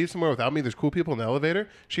time she leaves somewhere without me, there's cool people in the elevator.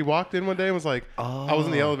 She walked in one day and was like, I was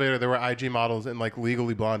in the elevator. There were IG models in like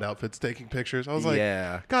legally blonde outfits taking pictures. I was like,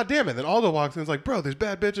 Yeah. God damn it. Then Aldo walks in and is like, bro, there's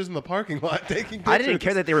bad bitches in the parking lot taking pictures. I didn't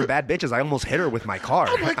care that they were bad bitches. I almost hit her with my car.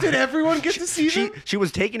 I'm like, did everyone get to see them? She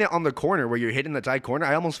was taking it on the corner where you're hitting the tight corner.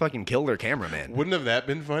 I almost fucking killed her cameraman. Wouldn't have that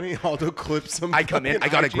been funny? Aldo clipped some. I come in. I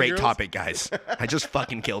fucking got a IG great girls? topic, guys. I just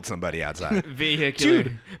fucking killed somebody outside. vehicular.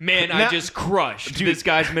 Dude. Man, I Now- just crushed this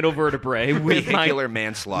guy's middle vertebrae with my. Vehicular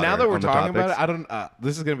manslaughter. Now that we're on the talking about it, topics. I don't.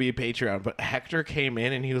 This is gonna be a Patreon, but Hector came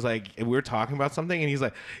in and he was like, we were talking about something, and he's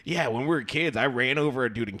like, "Yeah, when we were kids, I ran over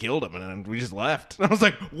a dude and killed him, and then we just left." And I was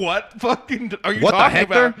like, "What fucking are you What the talking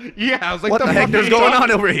Hector? about?" Yeah, I was like, What the fuck heck are is you going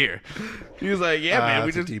talking-" on over here? He was like, "Yeah, man,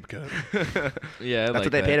 we That's a just." deep cut. Yeah, That's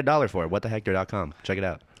what they paid $1 for. WhatTheHector.com. Check it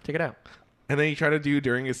out. Check it out. And then he tried to do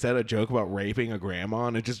during his set a joke about raping a grandma,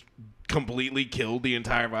 and it just completely killed the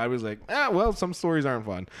entire vibe. He was like, well, some stories aren't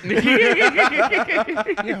fun.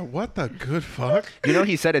 Yeah, what the good fuck? You know,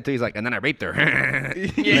 he said it too. He's like, and then I raped her.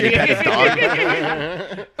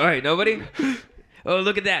 All right, nobody. Oh,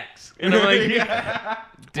 look at that! And I'm like,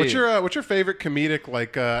 What's your favorite comedic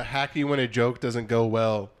like hacky when a joke doesn't go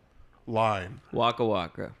well line? Waka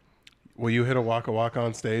Waka. Will you hit a waka waka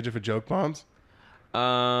on stage if a joke bombs?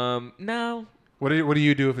 No. What do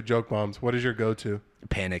you do if a joke bombs? What is your go-to?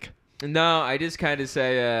 Panic. No, I just kind of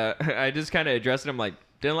say, I just kind of address it. I'm like,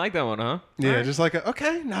 didn't like that one, huh? Yeah, All right. just like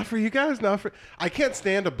okay, not for you guys, not for. I can't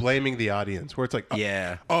stand a blaming the audience where it's like,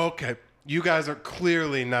 Yeah. oh, okay, you guys are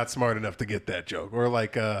clearly not smart enough to get that joke, or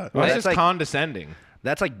like, Well, that's that's just like- condescending.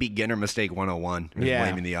 That's like beginner mistake 101. is Yeah.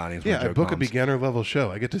 Blaming the audience. when yeah, I joke book a bombs. beginner level show.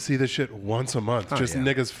 I get to see this shit once a month. Just yeah.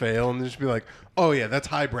 niggas fail and just be like, oh yeah, that's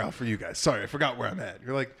highbrow for you guys. Sorry, I forgot where I'm at.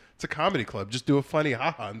 You're like, it's a comedy club. Just do a funny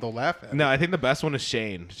haha and they'll laugh at it. No, I think the best one is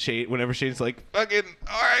Shane. Whenever Shane's like, fucking,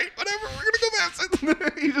 all right, whatever, we're gonna go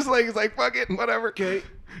past it. He just like, he's like, fuck it, whatever. Okay.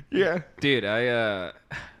 Yeah. Dude,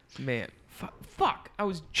 man, fuck! I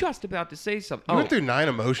was just about to say something. You Oh, went through 9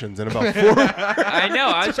 emotions in about 4. I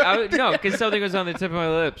know. No, because something was on the tip of my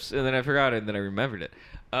lips, and then I forgot it, and then I remembered it.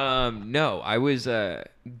 No, I was,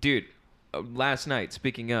 dude. Last night.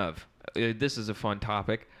 Speaking of, this is a fun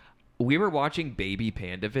topic. We were watching baby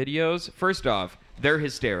panda videos. First off, they're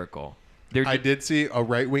hysterical. I did see a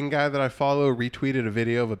right-wing guy that I follow retweeted a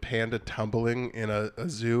video of a panda tumbling in a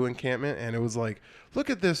zoo encampment, and it was like, look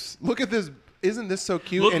at this. Isn't this so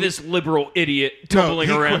cute? Look and at this liberal idiot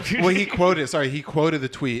tumbling around. He quoted the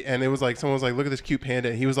tweet, and it was like, someone was like, look at this cute panda.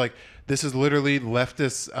 And he was like, this is literally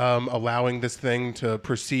leftists allowing this thing to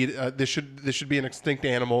proceed. This should be an extinct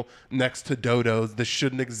animal next to dodos. This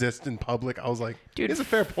shouldn't exist in public. I was like, Dude, it's a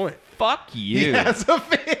fair point. Fuck you. He has a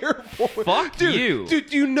fair point. Fuck dude, you. Dude,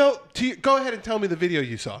 do you know? Go ahead and tell me the video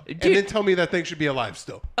you saw. Dude. And then tell me that thing should be alive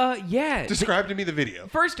still. Yeah. Describe to me the video.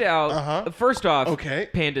 First off, Okay.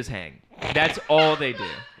 pandas hang. That's all they do.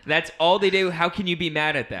 That's all they do. How can you be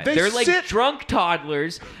mad at that? They're like sit- drunk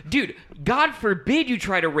toddlers. Dude, God forbid you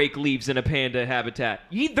try to rake leaves in a panda habitat.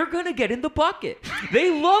 They're going to get in the bucket. They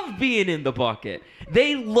love being in the bucket.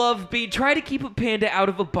 They love try to keep a panda out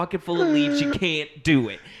of a bucket full of leaves. You can't do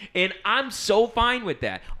it. And I'm so fine with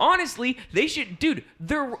that. Honestly, they should, dude,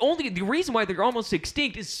 the reason why they're almost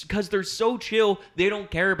extinct is because they're so chill, they don't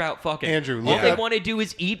care about fucking. Andrew, all look they up- want to do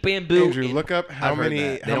is eat bamboo. Andrew, look up how I've heard many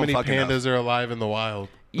that. They how don't many fuck enough. pandas are alive in the wild.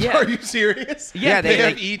 Yeah. Are you serious? Yeah, they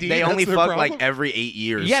have ED. They that's only their fuck problem? like every 8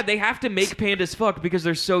 years. Yeah, they have to make pandas fuck because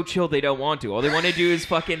they're so chill they don't want to. All they want to do is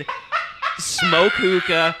fucking smoke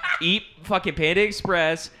hookah, eat fucking Panda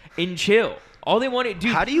Express, and chill. All they want to do.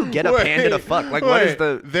 How do you get a panda to fuck? Like, what is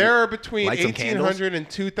the? There are between Light some 1,800 and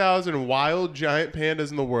 2,000 wild giant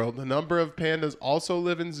pandas in the world. The number of pandas also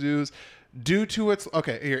live in zoos due to its.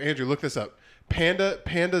 Okay, here, Andrew, look this up.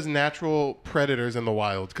 Pandas natural predators in the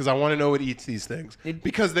wild, because I want to know what eats these things,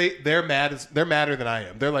 because they're madder than I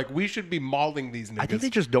am. They're like, we should be mauling these niggas. I think they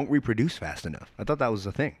just don't reproduce fast enough. I thought that was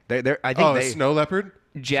the thing. I think a snow leopard.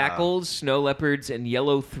 Jackals, snow leopards, and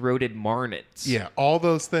yellow-throated marmots. Yeah, all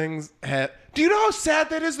those things had. Do you know how sad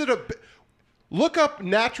that is? Look up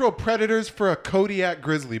natural predators for a Kodiak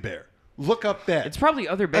grizzly bear. Look up that. It's probably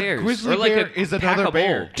other bears. grizzly or like bear a is pack another of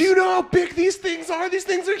bear. wolves. Do you know how big these things are? These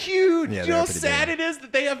things are huge. Yeah, Do you know how they're pretty sad big. it is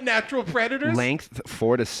that they have natural predators? length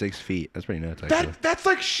 4 to 6 feet. That's pretty nuts. Actually. That's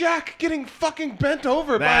like Shaq getting fucking bent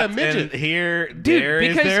over by a midget. And here,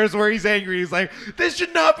 Dude, there's where he's angry. He's like, this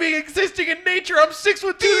should not be existing in nature. I'm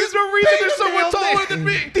 6'2". There's no reason there's someone male taller niggas- than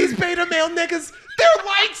me. These beta male niggas, they're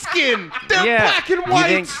light skinned. They're black and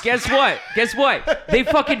white. Guess what? They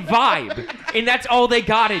fucking vibe. And that's all they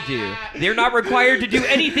gotta do. They're not required to do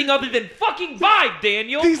anything other than fucking vibe,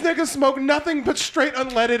 Daniel. These niggas smoke nothing but straight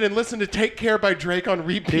unleaded and listen to Take Care by Drake on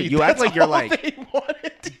repeat. Dude, you act That's like you're all like- they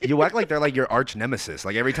wanted to do. You act like they're like your arch nemesis.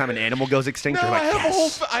 Like every time an animal goes extinct, No, you're like, I have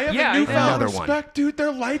yes. I have Yeah, I a know. newfound Another one. respect, dude.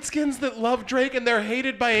 They're light skins that love Drake and they're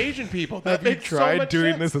hated by Asian people. That Have you makes so tried much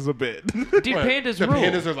doing sense. this as a bit? Dude, What? pandas the rule.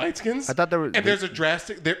 pandas are light skins. I thought there were- and there's a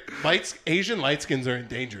drastic. Asian light skins are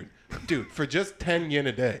endangered, dude. For just 10 yen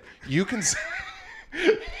a day, you can.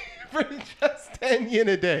 For just 10 yen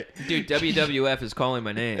a day, Dude, WWF is calling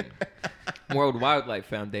my name. World Wildlife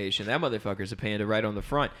Foundation. That motherfucker's a panda right on the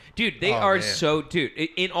front. Dude, they are man. so... Dude,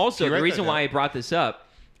 and also, Can you the write reason that why I down? brought this up,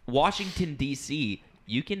 Washington, D.C.,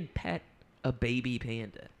 you can pet a baby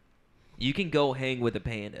panda. You can go hang with a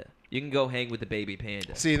panda. You can go hang with a baby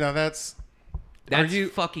panda. see now that's. That's you-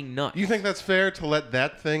 fucking nuts. You think that's fair to let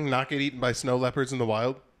that thing not get eaten by snow leopards in the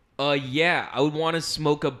wild? Yeah, I would want to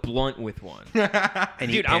smoke a blunt with one. And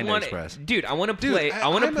eat Dude, I Panda want Express. Dude, I want to Dude, play. I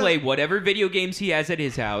want to I'm a- play whatever video games he has at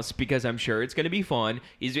his house because I'm sure it's gonna be fun.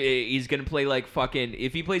 He's gonna play like fucking.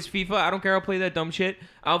 If he plays FIFA, I don't care. I'll play that dumb shit.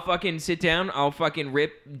 I'll fucking sit down. I'll fucking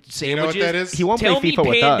rip sandwiches. You know what that is? He won't Tell play me FIFA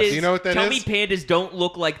with pandas, us. You know what that tell is? me pandas don't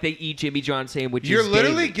look like they eat Jimmy John sandwiches. You're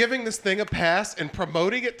literally daily. giving this thing a pass and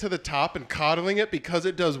promoting it to the top and coddling it because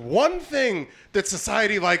it does one thing that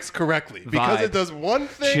society likes correctly. Because Vibe. it does one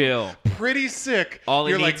thing Chill. pretty sick. All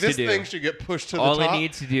it You're like, needs to this do. thing should get pushed to All the it top.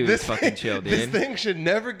 needs to do is This fucking thing- chill, This dude. thing should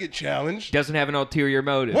never get challenged. Doesn't have an ulterior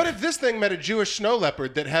motive. What if this thing met a Jewish snow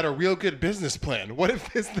leopard that had a real good business plan? What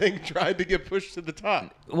if this thing tried to get pushed to the top?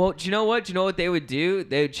 Well, do you know what? Do you know what they would do?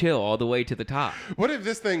 They would chill all the way to the top. What if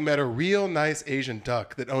this thing met a real nice Asian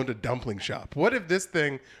duck that owned a dumpling shop? What if this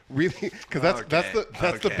thing really? Because that's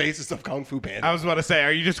the basis of Kung Fu Panda. I was about to say,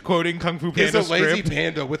 are you just quoting Kung Fu It's Panda a lazy script?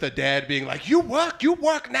 panda with a dad being like, you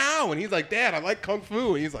work now. And he's like, Dad, I like Kung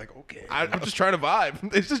Fu. And he's like, okay. I'm just trying to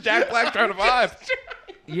vibe. It's just Jack Black trying to vibe.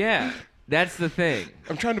 Yeah. That's the thing.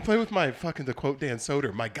 I'm trying to play with my fucking, to quote Dan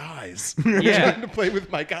Soder, my guys. Yeah. I'm trying to play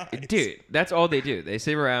with my guys. Dude, that's all they do. They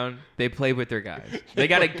sit around, they play with their guys. They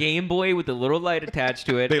got a Game Boy with a little light attached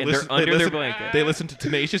to it, They and listen, they're under they their listen, blanket. They listen to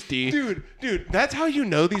Tenacious D. Dude, that's how you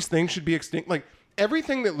know these things should be extinct. Like,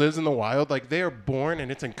 everything that lives in the wild, like, they are born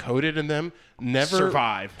and it's encoded in them. Never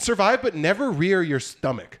survive, but never rear your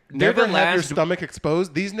stomach. They're Never the have your last- stomach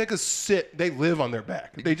exposed. These niggas sit. They live on their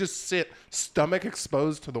back. They just sit, stomach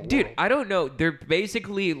exposed to the Dude, world. I don't know. They're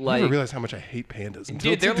basically I like... never realized how much I hate pandas.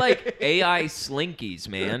 Until Dude, they're today. like AI slinkies,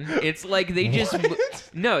 man. It's like they just...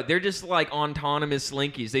 No, they're just like autonomous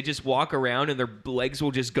slinkies. They just walk around and their legs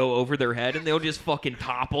will just go over their head and they'll just fucking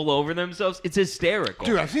topple over themselves. It's hysterical.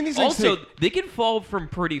 Dude, I've seen these things Also, take- they can fall from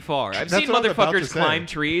pretty far. I've That's seen what I was about to motherfuckers say. climb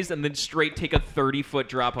trees and then straight take a 30-foot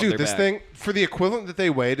drop on Dude, their this back. thing, for the equivalent that they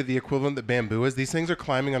weigh to the equivalent that bamboo is, these things are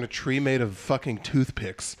climbing on a tree made of fucking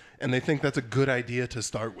toothpicks, and they think that's a good idea to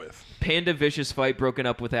start with. Panda vicious fight broken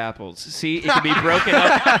up with apples. See, it can be broken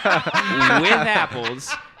up with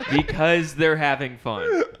apples because they're having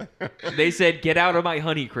fun. They said, "Get out of my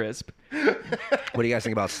Honeycrisp." What do you guys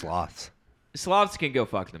think about sloths? Sloths can go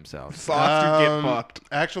fuck themselves. Sloths can get fucked.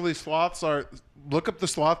 Actually, sloths are. Look up the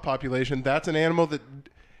sloth population. That's an animal that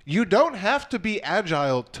you don't have to be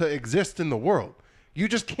agile to exist in the world. You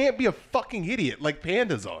just can't be a fucking idiot like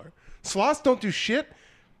pandas are. Sloths don't do shit.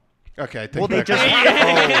 Okay, I take They back just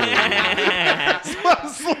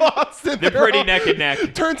sloths. They're pretty neck and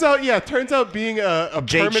neck. Turns out being a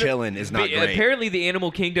Jay permanent. Chillin is not great. Apparently, the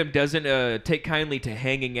animal kingdom doesn't take kindly to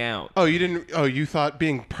hanging out. Oh, you didn't. Oh, you thought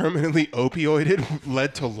being permanently opioided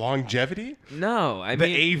led to longevity? No, I The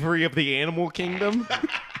mean, Avery of the animal kingdom.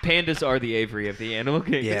 pandas are the Avery of the animal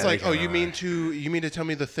kingdom. Yeah. It's like, they oh, kinda you mean to tell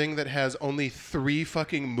me the thing that has only 3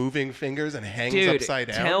 fucking moving fingers and hangs Dude, upside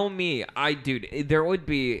down? tell me, there would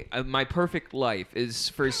be my perfect life is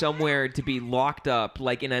for somewhere to be locked up,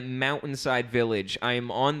 like in a mountainside village. I'm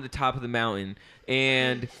on the top of the mountain,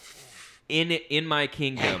 and in my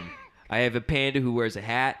kingdom, I have a panda who wears a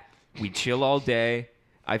hat. We chill all day.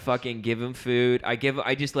 I fucking give him food. I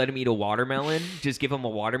just let him eat a watermelon. Just give him a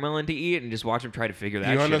watermelon to eat, and just watch him try to figure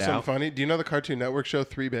that you want to know shit something out. funny? Do you know the Cartoon Network show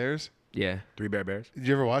Three Bears? Yeah. Three Bears? Did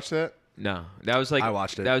you ever watch that? No, that was like I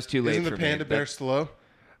watched it. That was too late Isn't for the me. panda bear That- slow?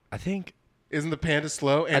 I think Isn't the panda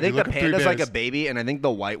slow? I think the look up Three panda's like Bears. a baby, and I think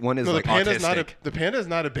the white one is No, like the panda's autistic. not the panda's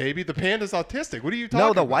not a baby. The panda's autistic. What are you talking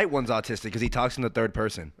No, the about? white one's autistic because he talks in the third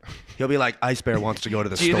person. He'll be like, "Ice Bear wants to go to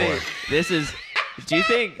the Do you store." think this is? Do you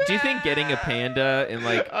think getting a panda and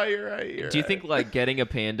like? Oh, you're right. You're Do you right. think like getting a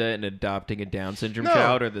panda and adopting a Down syndrome No.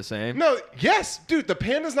 child are the same? No, yes, dude, the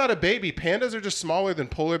panda's not a baby. Pandas are just smaller than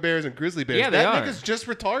polar bears and grizzly bears. Yeah, they that are. nigga's just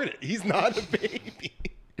retarded. He's not a baby.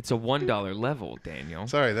 It's a $1 level, Daniel.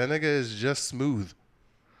 Sorry, that nigga is just smooth.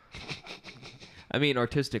 I mean,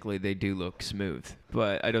 artistically, they do look smooth,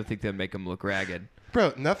 but I don't think they make them look ragged.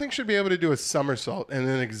 Bro, nothing should be able to do a somersault and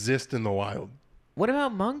then exist in the wild. What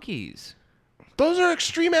about monkeys? Those are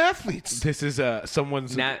extreme athletes. This is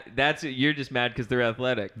someone's. You're just mad because they're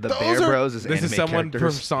athletic. The Those Bear are- Bros is This is anime someone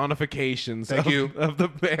characters. personifications Thank of, you. of the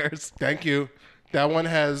bears. Thank you. That one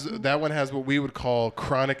has what we would call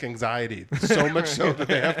chronic anxiety. So much so that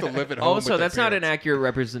they have to live at home. Also, with their that's not an parents. accurate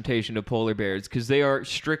representation of polar bears because they are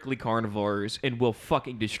strictly carnivores and will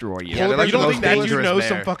fucking destroy you. Yeah, they're like You the don't most think that you dangerous know bear.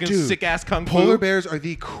 some fucking Dude, sick ass kung fu? Polar bears are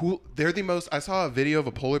the cool. They're the most. I saw a video of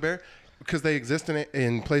a polar bear because they exist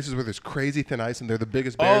in places where there's crazy thin ice and they're the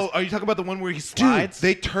biggest bears. Oh, are you talking about the one where he Dude, slides?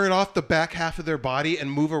 they turn off the back half of their body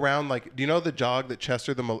and move around like. Do you know the jog that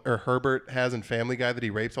Chester or Herbert has in Family Guy that he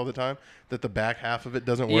rapes all the time? That the back half of it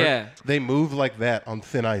doesn't work. Yeah. They move like that on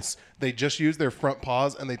thin ice. They just use their front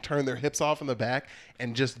paws and they turn their hips off in the back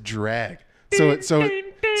and just drag.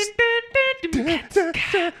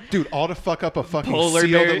 Dude, all to fuck up a fucking Polar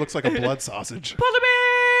seal bear- that looks like a blood sausage. Polar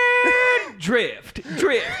bear! Drift.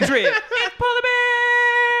 Polar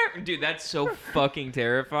bear! Dude, that's so fucking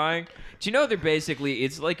terrifying. Do you know they're basically,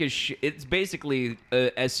 it's like it's basically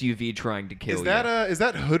a SUV trying to kill Is you.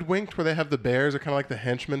 that Hoodwinked where they have the bears are kind of like the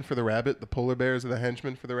henchmen for the rabbit? The polar bears are the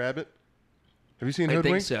henchmen for the rabbit? Have you seen I think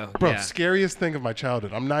Hoodwinked? so, Bro, yeah. scariest thing of my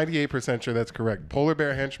childhood. I'm 98% sure that's correct. Polar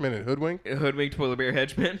bear henchman and Hoodwink? Hoodwinked polar bear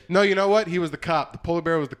henchman? No, you know what? He was the cop. The polar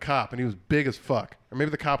bear was the cop, and he was big as fuck. Or maybe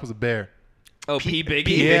the cop was a bear. Oh, P.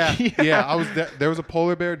 Biggie? Yeah, yeah. I was. There was a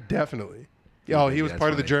polar bear, definitely. Oh, he was That's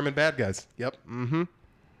part of the funny. German bad guys. Yep. Mm-hmm.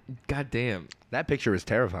 God damn. That picture is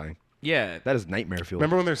terrifying. Yeah. That is nightmare fuel.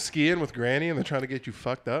 Remember when they're skiing with Granny and they're trying to get you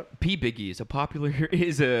fucked up? P. Biggie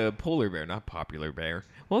is a polar bear, not popular bear.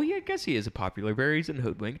 Well, yeah, I guess he is a popular bear. He's in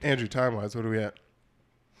Hoodwinked. Andrew, time-wise, what are we at?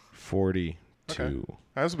 42. 2.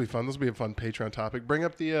 This will be fun. This will be a fun Patreon topic. Bring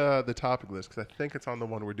up the topic list because I think it's on the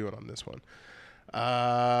one we're doing on this one.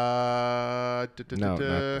 No,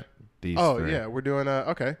 not these Oh, three. yeah. We're doing,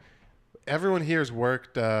 okay. Everyone here has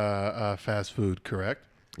worked fast food, correct?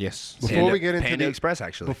 Yes. Before we get into Panda the Express,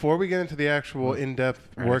 actually. Before we get into the actual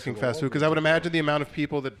in-depth working fast food, because I would imagine the amount of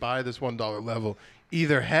people that buy this $1 level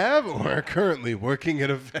either have or are currently working at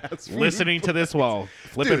a fast food. Listening to this while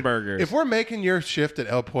flipping Dude, burgers. If we're making your shift at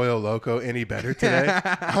El Pollo Loco any better today,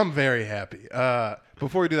 I'm very happy.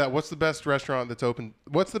 Before we do that, what's the best restaurant that's open?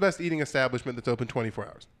 What's the best eating establishment that's open 24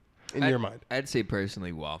 hours in your mind? I'd say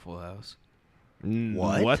personally Waffle House.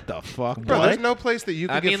 What? What the fuck? Bro, there's no place that you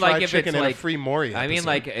can get fried chicken and a free Maury I mean,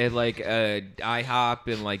 episode. like IHOP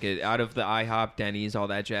and like out of the IHOP, Denny's, all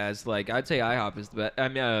that jazz. Like I'd say IHOP is the best. I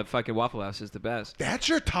mean, fucking Waffle House is the best. That's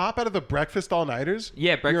your top out of the breakfast all-nighters?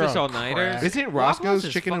 Yeah, breakfast You're on all-nighters. crack. Isn't Waffle House Roscoe's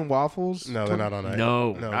is Chicken fu- and Waffles? No, they're not on night.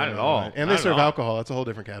 No, they're not at on all. night. And Not they at serve all. alcohol. That's a whole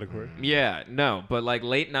different category. Yeah, no, but like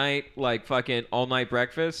late night, like fucking all-night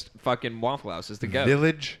breakfast, fucking Waffle House is the go.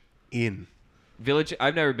 Village Inn. Village.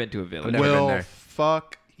 I've never been to a Village. Never been Well, there.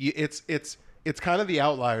 fuck. It's kind of the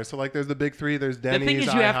outlier. So like, there's the big three. There's Denny's. The thing is,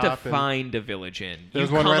 you have to IHOP, and find a Village Inn. There's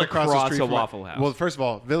you one come right across the street a from Waffle House. Well, first of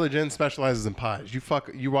all, Village Inn specializes in pies.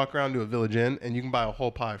 You walk around to a Village Inn and you can buy a whole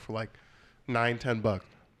pie for like $9-10.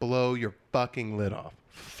 Blow your fucking lid off.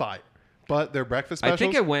 Fire. But their breakfast specials.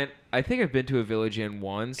 I think I've been to a Village Inn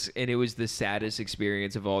once, and it was the saddest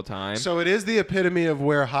experience of all time. So it is the epitome of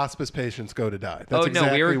where hospice patients go to die. That's oh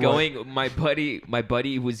no, we were exactly what- going. My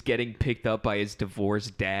buddy was getting picked up by his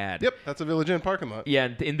divorced dad. Yep, that's a Village Inn parking lot. Yeah,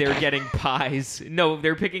 and they were getting pies. No, they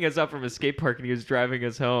were picking us up from a skate park, and he was driving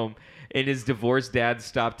us home. And his divorced dad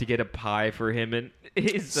stopped to get a pie for him and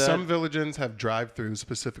his. Some Village Inns have drive-throughs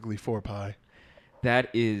specifically for pie.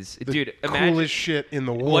 That is, The dude. Imagine coolest shit in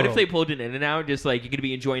the world. what if they pulled an In-N-Out, just like, you gonna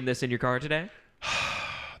be enjoying this in your car today?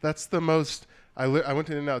 That's the most. I went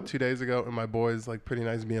to In-N-Out 2 days ago, and my boys like pretty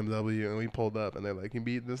nice BMW, and we pulled up, and they're like, "You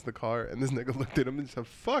beat this in the car?" And this nigga looked at him and said,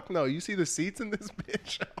 "Fuck no! You see the seats in this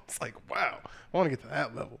bitch?" I was like, "Wow, I want to get to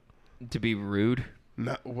that level." To be rude.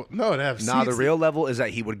 No, it have Nah, the seats. real level is that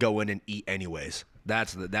he would go in and eat anyways.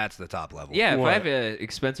 That's the top level. Yeah, if What? I have an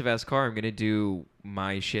expensive ass car, I'm gonna do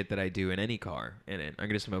my shit that I do in any car in it. I'm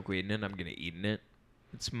gonna smoke weed in it. I'm gonna eat in it.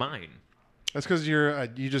 It's mine. That's because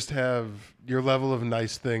you just have your level of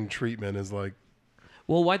nice thing treatment is like.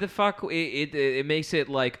 Well, why the fuck? It makes it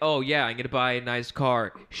like, oh yeah, I'm gonna buy a nice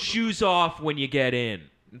car. Shoes off when you get in.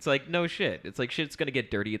 It's like, no shit. It's like, shit's gonna get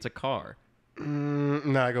dirty. It's a car.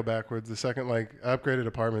 Nah, I go backwards. The second I upgraded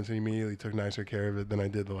apartments and immediately took nicer care of it than I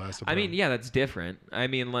did the last I apartment. mean, yeah, that's different. I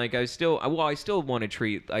mean, like, I still want to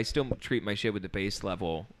treat my shit with the base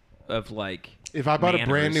level of like. If I bought a brand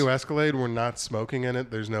manners. new Escalade, we're not smoking in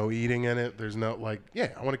it. There's no eating in it. There's no I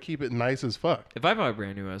want to keep it nice as fuck. If I buy a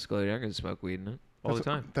brand new Escalade, I'm gonna smoke weed in it all the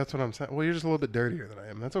time. That's what I'm saying. Well, you're just a little bit dirtier than I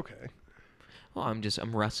am. That's okay. Well, I'm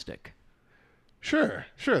rustic. Sure.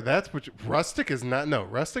 That's what rustic is not. No,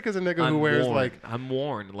 rustic is a nigga who wears I'm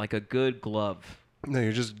worn like a good glove. No,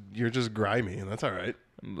 you're just grimy, and that's all right.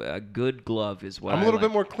 A good glove is what I'm a little like.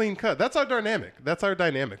 bit more clean cut. That's our dynamic.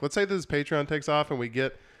 Let's say this Patreon takes off and we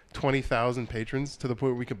get 20,000 patrons to the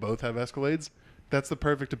point where we can both have Escalades. That's the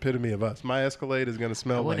perfect epitome of us. My Escalade is going to I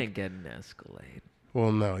smell wouldn't like. get an Escalade.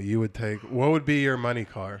 Well, no, you would take. What would be your money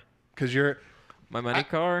car? Because you're. My money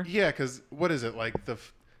car? Yeah, because what is it like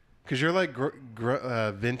because you're like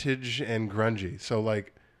vintage and grungy. So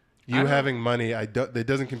like you having money, it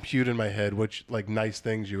doesn't compute in my head which like nice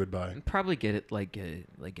things you would buy. I'd probably get it like an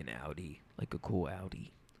Audi, like a cool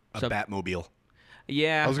Audi. A Some- Batmobile.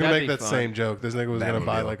 Yeah, I was gonna that'd make be that fun. same joke. This nigga was gonna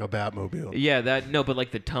buy Batmobile. like a Batmobile. Yeah, but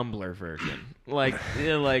like the Tumblr version, like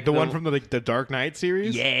The one from the Dark Knight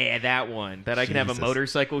series? Yeah, that one. That I can have a Jesus.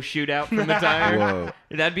 motorcycle shootout from the tire. Whoa.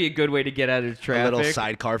 That'd be a good way to get out of A traffic. little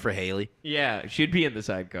sidecar for Haley. Yeah, she'd be in the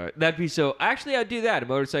sidecar. That'd be so. Actually, I'd do that. A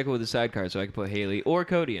motorcycle with a sidecar, so I could put Haley or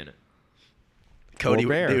Cody in it. Cody,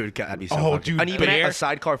 Bear. dude, that'd be so Oh, fucking- dude, and even Bear. a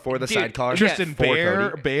sidecar for the Dude, sidecar. yeah. Tristan for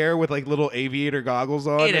Cody. Bear with like little aviator goggles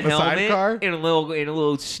on In a in the helmet, sidecar. in a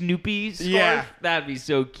little Snoopy scarf. Yeah. That'd be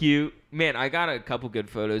so cute. Man, I got a couple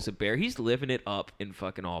good photos of Bear. He's living it up in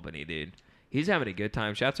fucking Albany, dude. He's having a good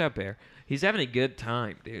time. Shouts out Bear. He's having a good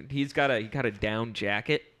time, dude. He got a down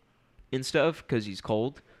jacket and stuff because he's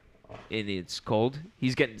cold, and it's cold.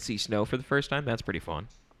 He's getting to see snow for the first time. That's pretty fun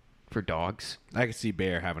for dogs. I can see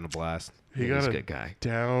Bear having a blast. He He's got a a good guy.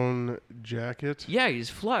 down jacket. Yeah, he's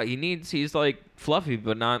he's like fluffy,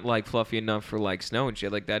 but not like fluffy enough for like snow and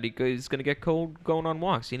shit like that. He's gonna get cold going on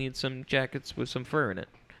walks. He needs some jackets with some fur in it,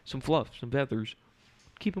 some fluff, some feathers.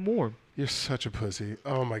 Keep him warm. You're such a pussy.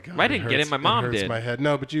 Oh my god. I didn't get it, my mom hurts did. my head.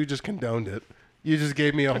 No, but you just condoned it. You just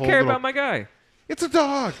gave me a I whole care little... about my guy. It's a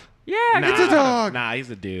dog. Yeah, It's a dog. Nah, he's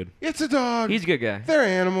a dude. It's a dog. he's a good guy. They're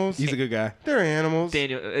animals. He's a good guy. They're animals.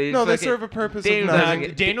 Daniel. No, they serve a purpose of Daniel's nothing.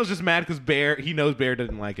 not- Daniel's just mad because he knows Bear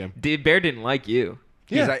didn't like him. Bear didn't like you.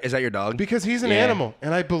 Yeah. Is that your dog? Because he's an Yeah. animal,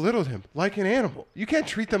 and I belittled him like an animal. You can't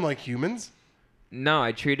treat them like humans. No,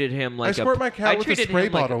 I treated him like I squirt my I cat with a treated spray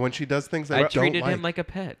him like bottle when she does things that I I don't treated like. him like a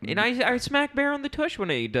pet, and I smack Bear on the tush when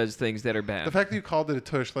he does things that are bad. The fact that you called it a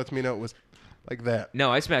tush lets me know it was like that.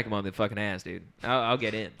 No, I smack him on the fucking ass, dude. I'll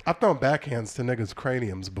get in. I've thrown backhands to niggas'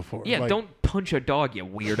 craniums before. Yeah, Like, don't punch a dog, you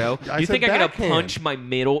weirdo. I You said think I'm gonna backhand. punch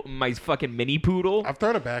my fucking mini poodle? I've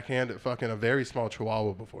thrown a backhand at fucking a very small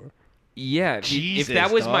chihuahua before. Yeah, if Jesus,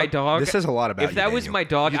 that was my dog, This says a lot about If you, that was Daniel. my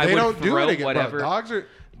dog, I They would don't do throw it again. whatever. Bro,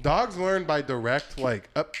 dogs learn by direct, like,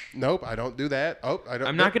 nope, I don't do that. Oh, I don't.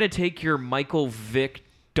 I'm not gonna take your Michael Vick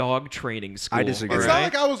dog training school. I disagree. It's all not right?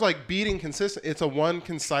 like I was like beating consistent. It's a one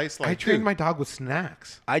concise like. I trained dude, my dog with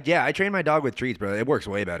snacks. I train my dog with treats, bro. It works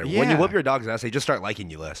way better. When you Yeah. whoop your dog's ass, they just start liking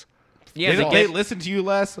you less. Yeah, They listen to you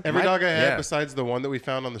less. Every dog I had, Yeah. besides the one that we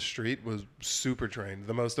found on the street, was super trained.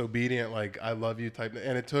 The most obedient, like I love you type,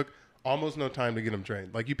 and it took almost no time to get him trained.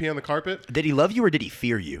 Like you pee on the carpet, Did he love you or did he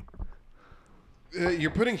fear you?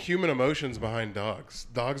 you're putting human emotions behind dogs.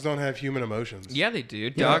 Dogs don't have human emotions. Yeah, they do.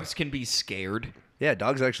 Dogs can be scared. Yeah,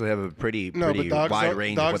 dogs actually have a pretty No, but dogs wide don't,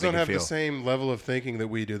 range of dogs what they don't can have feel. the same level of thinking that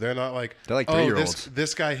we do. They're not like, They're like oh, 3-year-olds.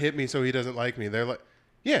 this guy hit me, so he doesn't like me. They're like,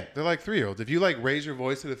 yeah, they're like 3-year-olds. If you like raise your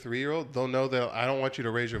voice at a 3-year-old, they'll know that I don't want you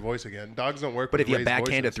to raise your voice again. Dogs don't work. But with if you raised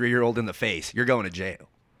backhand a voices. 3-year-old in the face, you're going to jail.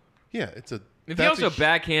 Yeah, it's a. If you that's also a,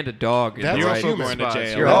 backhand a dog, in that's the a right human. Going to spots,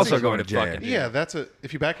 jail. You're that's also a going to jail. fucking Yeah, that's a.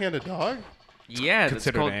 If you backhand a dog, Yeah, that's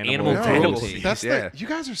Considered called animal animal cruelty. cruelty. that's Yeah. you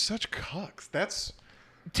guys are such cucks. That's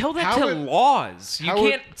Tell that How to would- laws. You how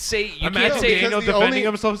would- can't say you Imagine can't say because Daniel the defending only-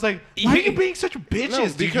 himself. It's like, why are you being such bitches? No,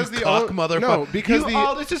 dude, because you the cock o- motherfucker. no, because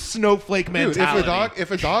this is snowflake dude. mentality.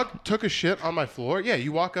 If a dog took a shit on my floor, yeah,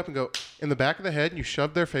 you walk up and go in the back of the head, and you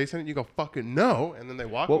shove their face in it, and you go fucking no, and then they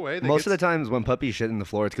walk Well, away. They most get of the times when puppies shit in the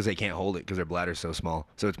floor, it's because they can't hold it because their bladder's so small.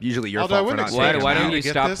 So it's usually your Although I fault for wouldn't not expect Why, taking why them don't out. you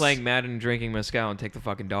Get stop this? playing Madden and drinking mezcal and take the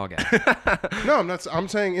fucking dog out? No, I'm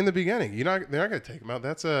saying in the beginning. They're not going to take them out.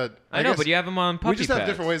 That's a. I know, guess but you have them on puppy we just have pads.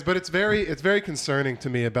 different ways. But it's very concerning to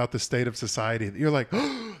me about the state of society. You're like,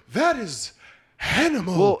 oh, that is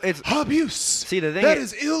animal Well, it's- abuse. See, the thing that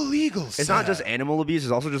is- is illegal. It's not just animal abuse.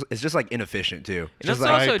 It's just like inefficient too. And Just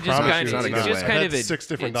that's like, also I just promise kind you of it's it's not just a kind good of way. a I've had 6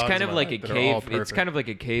 different it's dogs kind in of my like a life that are all it's perfect. kind of like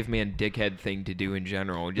a caveman dickhead thing to do in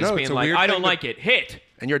general. Just No, being it's a like, weird I thing don't to- like it. Hit.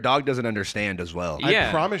 and your dog doesn't understand as well. Yeah.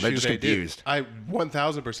 I promise They're you just they confused. do. I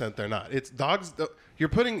 1000% they're not. You're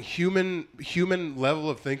putting human level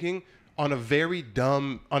of thinking on a very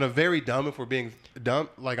dumb if we're being dumb,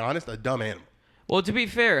 like honest, a dumb animal. Well, to be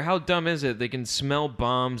fair, how dumb is it? They can smell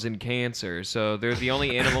bombs and cancer, so they're the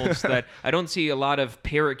only animals that I don't see a lot of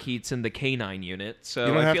parakeets in the canine unit. So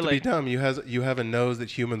You don't I have feel to like be dumb. You have a nose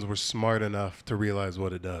that humans were smart enough to realize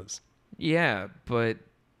what it does. yeah, but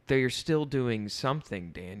they're still doing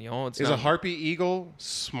something, Daniel. It's Is not, a harpy eagle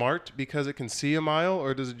smart because it can see a mile,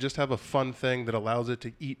 or does it just have a fun thing that allows it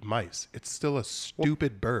to eat mice? It's still a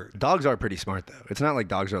stupid bird. Dogs are pretty smart though. It's not like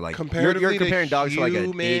dogs are like Comparatively you're comparing to dogs to like an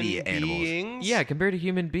human idiot animals. beings? Yeah, compared to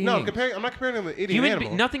human beings. No, I'm not comparing them to idiot Human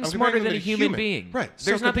animal. nothing's I'm smarter comparing than a them to human being. Right.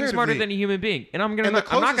 There's So nothing smarter comparatively- than a human being. And I'm And the not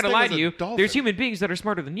closest gonna thing lie is to a you. dolphin. There's human beings that are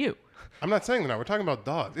smarter than you. I'm not saying that. We're talking about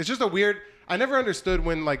dogs. It's just a weird. I never understood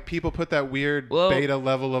when like people put that weird Well- beta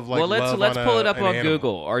level of like. well, let's love pull on it up an on animal.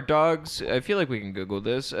 Google. Are dogs? I feel like we can Google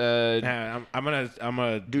this. I'm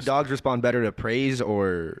gonna Do dogs respond better to praise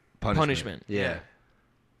or punishment? Punishment. Yeah.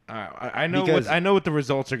 I know Because- I know what the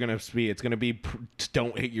results are gonna be. It's gonna be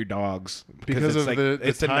don't hit your dogs Because it's of like, the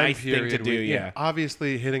it's a time nice thing to period do. we- Yeah.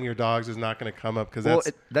 Obviously, hitting your dogs is not going to come up because Well,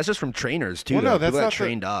 that's. that's just from trainers too. Well, no, though. that's People that not the-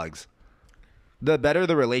 train dogs. The better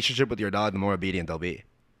the relationship with your dog, the more obedient they'll be.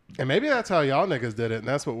 And maybe that's how y'all niggas did it, and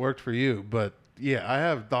that's what worked for you. But yeah, I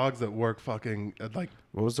have dogs that work fucking like.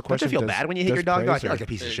 What was the Don't question? you feel bad when you hit your dog? Though? I praise feel or- like a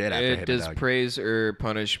piece of shit after I It hit does my dog. praise or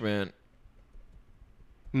punishment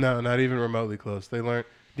No, not even remotely close. They learn.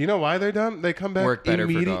 Do you know why they're dumb? They come back Work better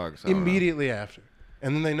for dogs. I don't know. immediately after,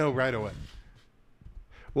 and then they know right away.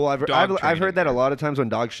 Well, I've Dog heard training. that a lot of times when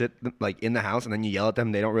dogs shit like in the house and then you yell at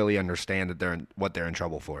them, they don't really understand that what they're in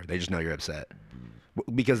trouble for. They just know you're upset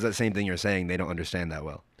because the same thing you're saying, they don't understand that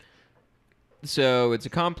well. So it's a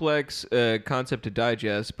complex concept to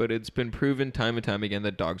digest, but it's been proven time and time again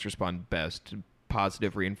that dogs respond best to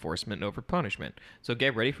positive reinforcement over punishment. So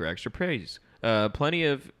get ready for extra praise. Plenty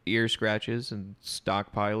of ear scratches and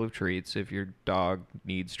stockpile of treats if your dog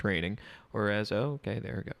needs training. Whereas, oh, okay,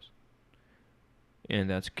 there it goes. And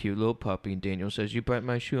that's a cute little puppy. And Daniel says, you bite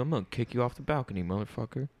my shoe, I'm going to kick you off the balcony,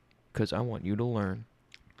 motherfucker. Because I want you to learn.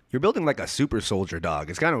 You're building like a super soldier dog.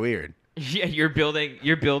 It's kind of weird. Yeah, you're building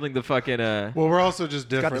the fucking... Well, we're also just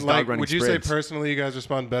got different. this dog Like, running would you sprints. say personally you guys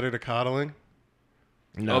respond better to coddling?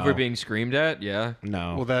 No. Over being screamed at? Yeah.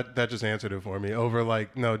 No. Well, that just answered it for me. Over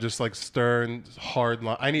like no, just like stern, hard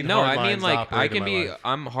line. I need No, hard I mean, lines to like, operate I in can my be... life.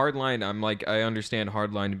 I'm hardline. I'm like, I understand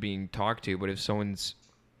hardline being talked to, but if someone's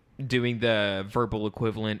doing the verbal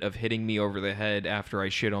equivalent of hitting me over the head after I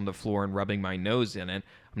shit on the floor and rubbing my nose in it,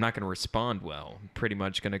 I'm not going to respond well. I'm pretty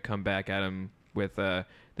much going to come back at him with the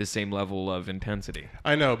same level of intensity.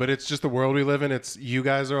 I know, but it's just the world we live in. It's you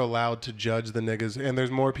guys are allowed to judge the niggas, and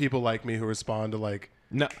there's more people like me who respond to like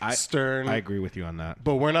No, stern. I agree with you on that.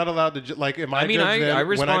 But we're not allowed to like. If I mean, judge them, I when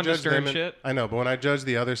respond to judge stern them and- shit. I know, but when I judge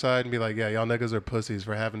the other side and be like, yeah, y'all niggas are pussies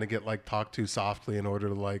for having to get like talked to softly in order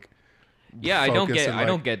to like. Yeah, I don't focus get and, I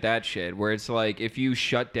don't like- get that shit where it's like if you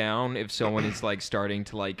shut down if someone is like starting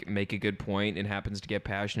to like make a good point and happens to get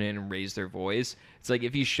passionate and raise their voice. It's like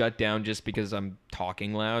if you shut down just because I'm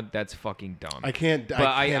talking loud, that's fucking dumb. I can't. But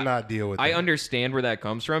I cannot deal with. I that. understand where that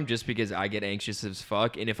comes from just because I get anxious as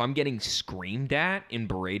fuck and if I'm getting screamed at and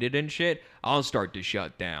berated and shit, I'll start to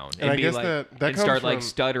shut down And I be guess like that and comes start like from-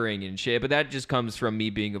 stuttering and shit, but that just comes from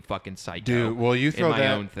me being a fucking psycho. Dude, well, you throw in my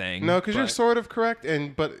that own thing. No, because you're but- sort of correct,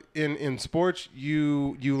 but in sports,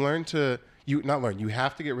 you learn to not learn. You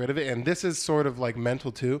have to get rid of it, and this is sort of like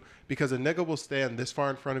mental too, because a nigga will stand this far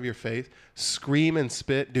in front of your face, scream and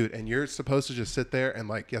spit, dude, and you're supposed to just sit there and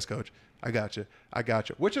like, yes, coach, I got you,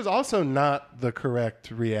 which is also not the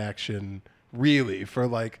correct reaction. Really, for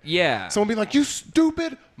like, Yeah. someone be like, "You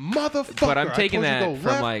stupid motherfucker!" But I'm I taking told you to that go from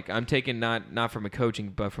left." like I'm taking not from a coaching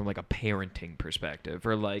but from like a parenting perspective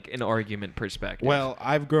or like an argument perspective. Well,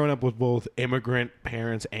 I've grown up with both immigrant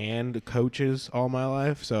parents and coaches all my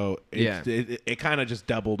life, so it kind of just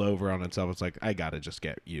doubled over on itself. It's like I gotta just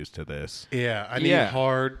get used to this. Yeah, I need Yeah.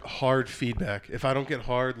 hard feedback. If I don't get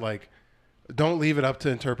hard, like, don't leave it up to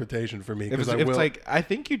interpretation for me If because it's, I if will. it's like I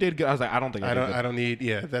think you did good, I was like I don't think I, did good. I don't need.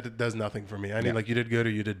 Yeah, that does nothing for me. I need Yeah. like you did good or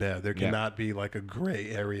you did bad. There Yeah. cannot be like a gray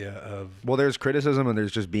area of. Well, there's criticism and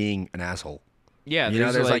there's just being an asshole. yeah, You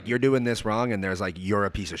know, there's like you're doing this wrong, and there's like you're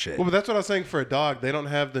a piece of shit. Well, but that's what I was saying. For a dog, they don't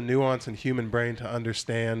have the nuance in human brain to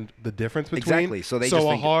understand the difference between. Exactly, so they just a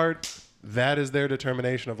think- hard. That is their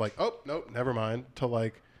determination of like, oh nope, never mind. To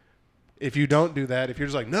like, if you don't do that, if you're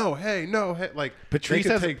just like, no, hey, like Patrice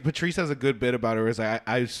they has, could take. Patrice has a good bit about it. Where it's like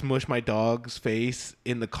I smush my dog's face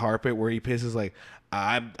in the carpet where he pisses. Like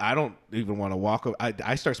I don't even want to walk.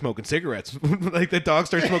 I start smoking cigarettes. Like the dog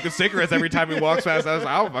starts smoking cigarettes every time he walks past. I was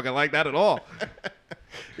like, I don't fucking like that at all.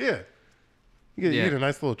 Yeah. You Yeah. get a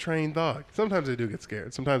nice little trained dog. Sometimes they do get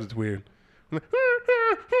scared. Sometimes it's weird.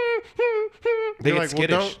 They You're get like,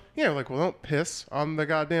 skittish. don't piss on the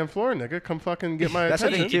goddamn floor, nigga. Come fucking get my That's the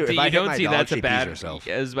attention. thing, too. If I you hit don't my see dog, that's she a pees bad. herself.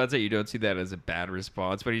 I was about to say you don't see that as a bad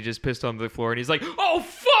response, but he just pissed on the floor and he's like, "Oh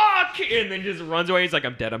fuck!" and then just runs away. He's like,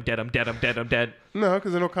 "I'm dead. I'm dead. I'm dead. I'm dead. I'm dead." No,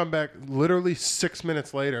 because then he'll come back literally 6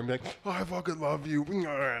 minutes later and be like, oh, I fucking love you.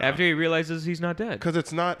 After he realizes he's not dead. Because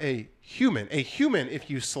it's not a human. A human, if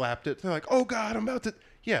you slapped it, they're like, oh God, I'm about to.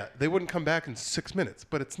 Yeah, they wouldn't come back in 6 minutes,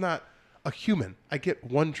 but it's not a human. I get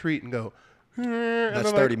one treat and go, and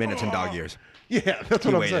That's they're 30 like, minutes in "Oh." dog years. Yeah, that's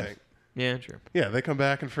what I'm waited. saying. Yeah, true. Yeah, they come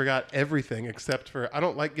back and forgot everything except for I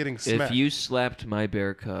don't like getting smacked. If you slapped my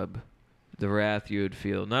bear cub, the wrath you would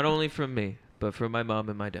feel, not only from me, but from my mom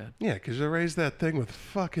and my dad. Yeah, because you raised that thing with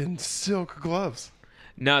fucking silk gloves.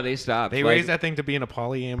 No, they stopped. They Like, raised that thing to be in a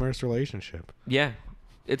polyamorous relationship. Yeah,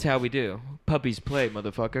 it's how we do. Puppies play,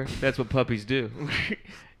 motherfucker. That's what puppies do.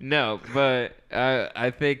 No, but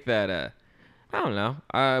I think that I don't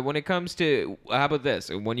know. When it comes to how about this?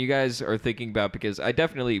 When you guys are thinking about because I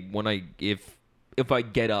definitely if I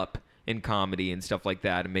get up in comedy and stuff like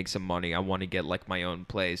that and make some money, I want to get like my own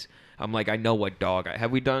place. I'm like I know what dog. Have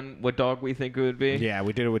we done what dog we think it would be? Yeah,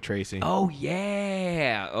 we did it with Tracy. Oh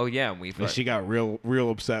yeah. We. And she got real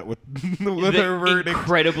upset with her The verdict.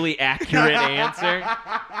 incredibly accurate answer.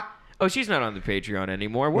 Oh, she's not on the Patreon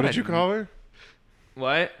anymore. What did you call her?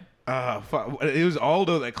 What? It was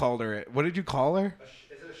Aldo that called her it. What did you call her?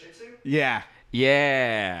 Is it a Shih Tzu? Yeah.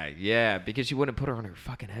 Yeah, because she wouldn't put her on her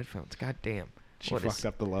fucking headphones. God damn. She What is- fucked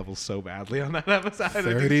up the levels so badly on that episode. I had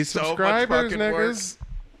to do 30 so much subscribers, fucking work. niggas.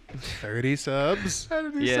 30 subs. I had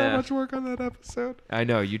to do Yeah. so much work on that episode. I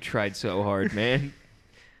know, you tried so hard, man.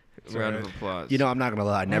 Round alright. of applause. You know, I'm not gonna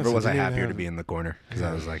lie. Never Honestly, was I didn't even happier to have- be in the corner because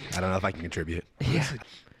I was like, I don't know if I can contribute. yeah.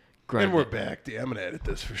 And we're back. Damn, I'm gonna edit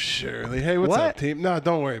this for sure. Like, hey, what's up, team? No,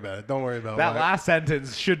 don't worry about it. Don't worry about That why. last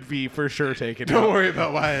sentence should be for sure taken Don't out. worry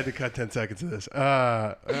about why I had to cut 10 seconds of this.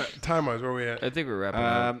 Time-wise, where are we at? I think we're wrapping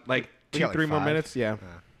up. Like We 2, got 3 more 5. minutes. Yeah.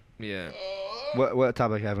 Yeah. What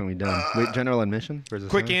topic haven't we done? Wait, general admission versus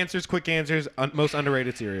Quick science? answers. Most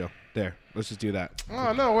underrated cereal. There. Let's just do that.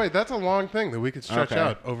 Oh, no, wait. That's a long thing that we could stretch Okay.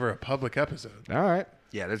 out over a public episode. All right.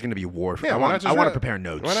 Yeah, there's gonna be war. Yeah, I why not want just to wrap- prepare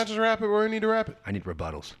notes. Why not just wrap it where we need to wrap it? I need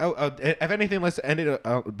rebuttals. If anything, let's end it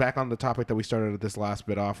back on the topic that we started this last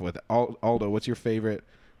bit off with. Aldo, what's your favorite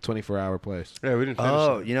 24-hour place? Yeah, we didn't finish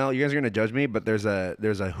Oh, it. you know, you guys are gonna judge me, but there's a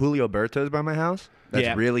Julio Berto's by my house. That's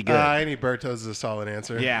Yeah. really good. Any Berto's is a solid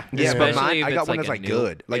answer. Yeah. yeah, Especially but mine, if I got it's one like that's a like new-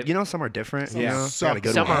 good. Like if- you know, some are different. You Yeah. know? Some- I got a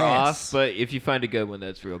good Some one. are Yes. off, but if you find a good one,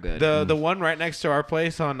 that's real good. The one right next to our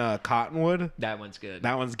place on Cottonwood, That one's good.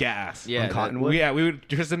 that one's gas. Yeah. On that- Cottonwood? We would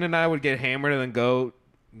Tristan and I would get hammered and then go,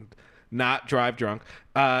 not drive drunk,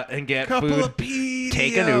 and get Couple food. of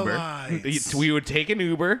Take an Uber. Pedialytes. We would take an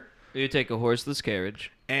Uber, You take a horseless carriage.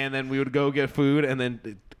 and then we would go get food, and then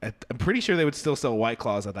I'm pretty sure they would still sell White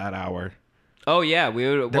Claws at that hour. Oh yeah, we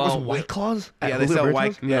would. There well, was White Claws. at Yeah, they Julio sell Berto's?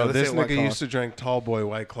 White. No, they this sell White nigga Claws. used to drink Tall Boy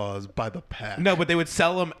White Claws by the pack. No, but they would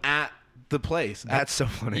sell them at the place. That's so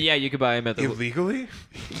funny. Yeah, you could buy them at the. Illegally?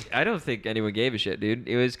 I don't think anyone gave a shit, dude.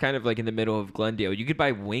 It was kind of like in the middle of Glendale. You could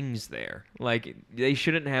buy wings there. Like they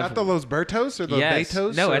shouldn't have. At the Los Bertos or the yes.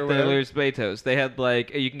 Betos? No, or at the whatever? Los Betos. They had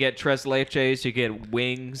like you can get tres leches, you get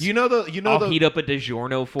wings. You know I'll the heat up a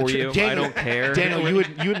DiGiorno for you. I Daniel- don't care. Daniel,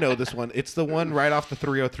 you would know this one. It's the one right off the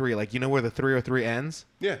 303. Like you know where the 303 ends?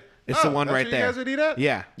 Yeah. It's the one that's right where there. You guys would eat at?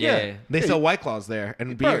 Yeah. Yeah. They Yeah, sell you- White Claws there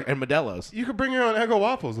and beer Bro. and Modelo's. You could bring your own Eggo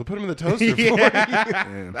waffles. We'll put them in the toaster for you.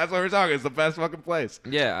 That's what we're talking. It's the best fucking place.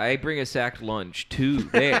 Yeah, I bring a sacked lunch too.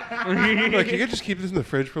 There. Look, you could just keep this in the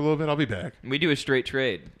fridge for a little bit. I'll be back. We do a straight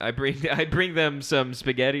trade. I bring them some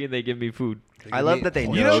spaghetti and they give me food. I love that they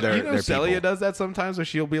know You know, they're Celia people. does that sometimes where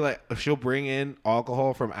she'll be like, she'll bring in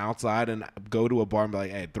alcohol from outside and go to a bar and be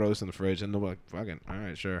like, hey, throw this in the fridge. And they'll be like, fucking, all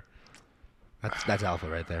right, sure. That's alpha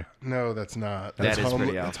right there. No, that's not. That That's is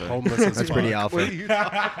pretty That's alpha. homeless as That's pretty fuck. alpha. What are you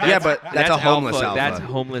talking- Yeah, but that's a homeless alpha. That's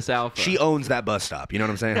homeless alpha. She owns that bus stop. You know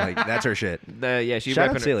what I'm saying? Like that's her shit. Yeah, she Shout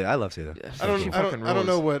out repping- Celia. I love Celia. I don't, She I don't, fucking I don't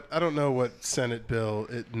know rules. what I don't know what Senate bill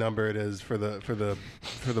number it is for the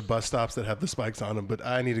bus stops that have the spikes on them, but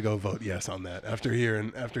I need to go vote yes on that after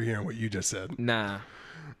hearing what you just said. Nah.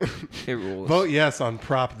 It rules. Vote yes on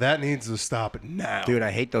prop. That needs to stop now. Dude, I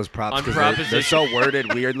hate those props On because they're proposition- so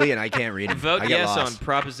worded weirdly, and I can't read them. Vote I get yes lost. on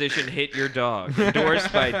Proposition Hit Your Dog.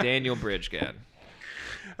 Endorsed by Daniel Bridgegad.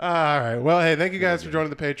 All right. Well, hey, thank you guys for joining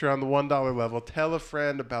the Patreon, the $1 level. Tell a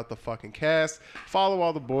friend about the fucking cast. Follow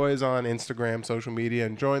all the boys on Instagram, social media,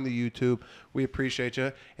 and join the YouTube. We appreciate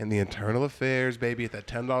you. And the internal affairs, baby, at that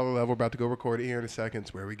 $10 level. We're about to go record it here in a second.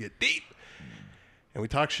 It's where we get deep. And we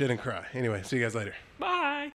talk shit and cry. Anyway, see you guys later. Bye.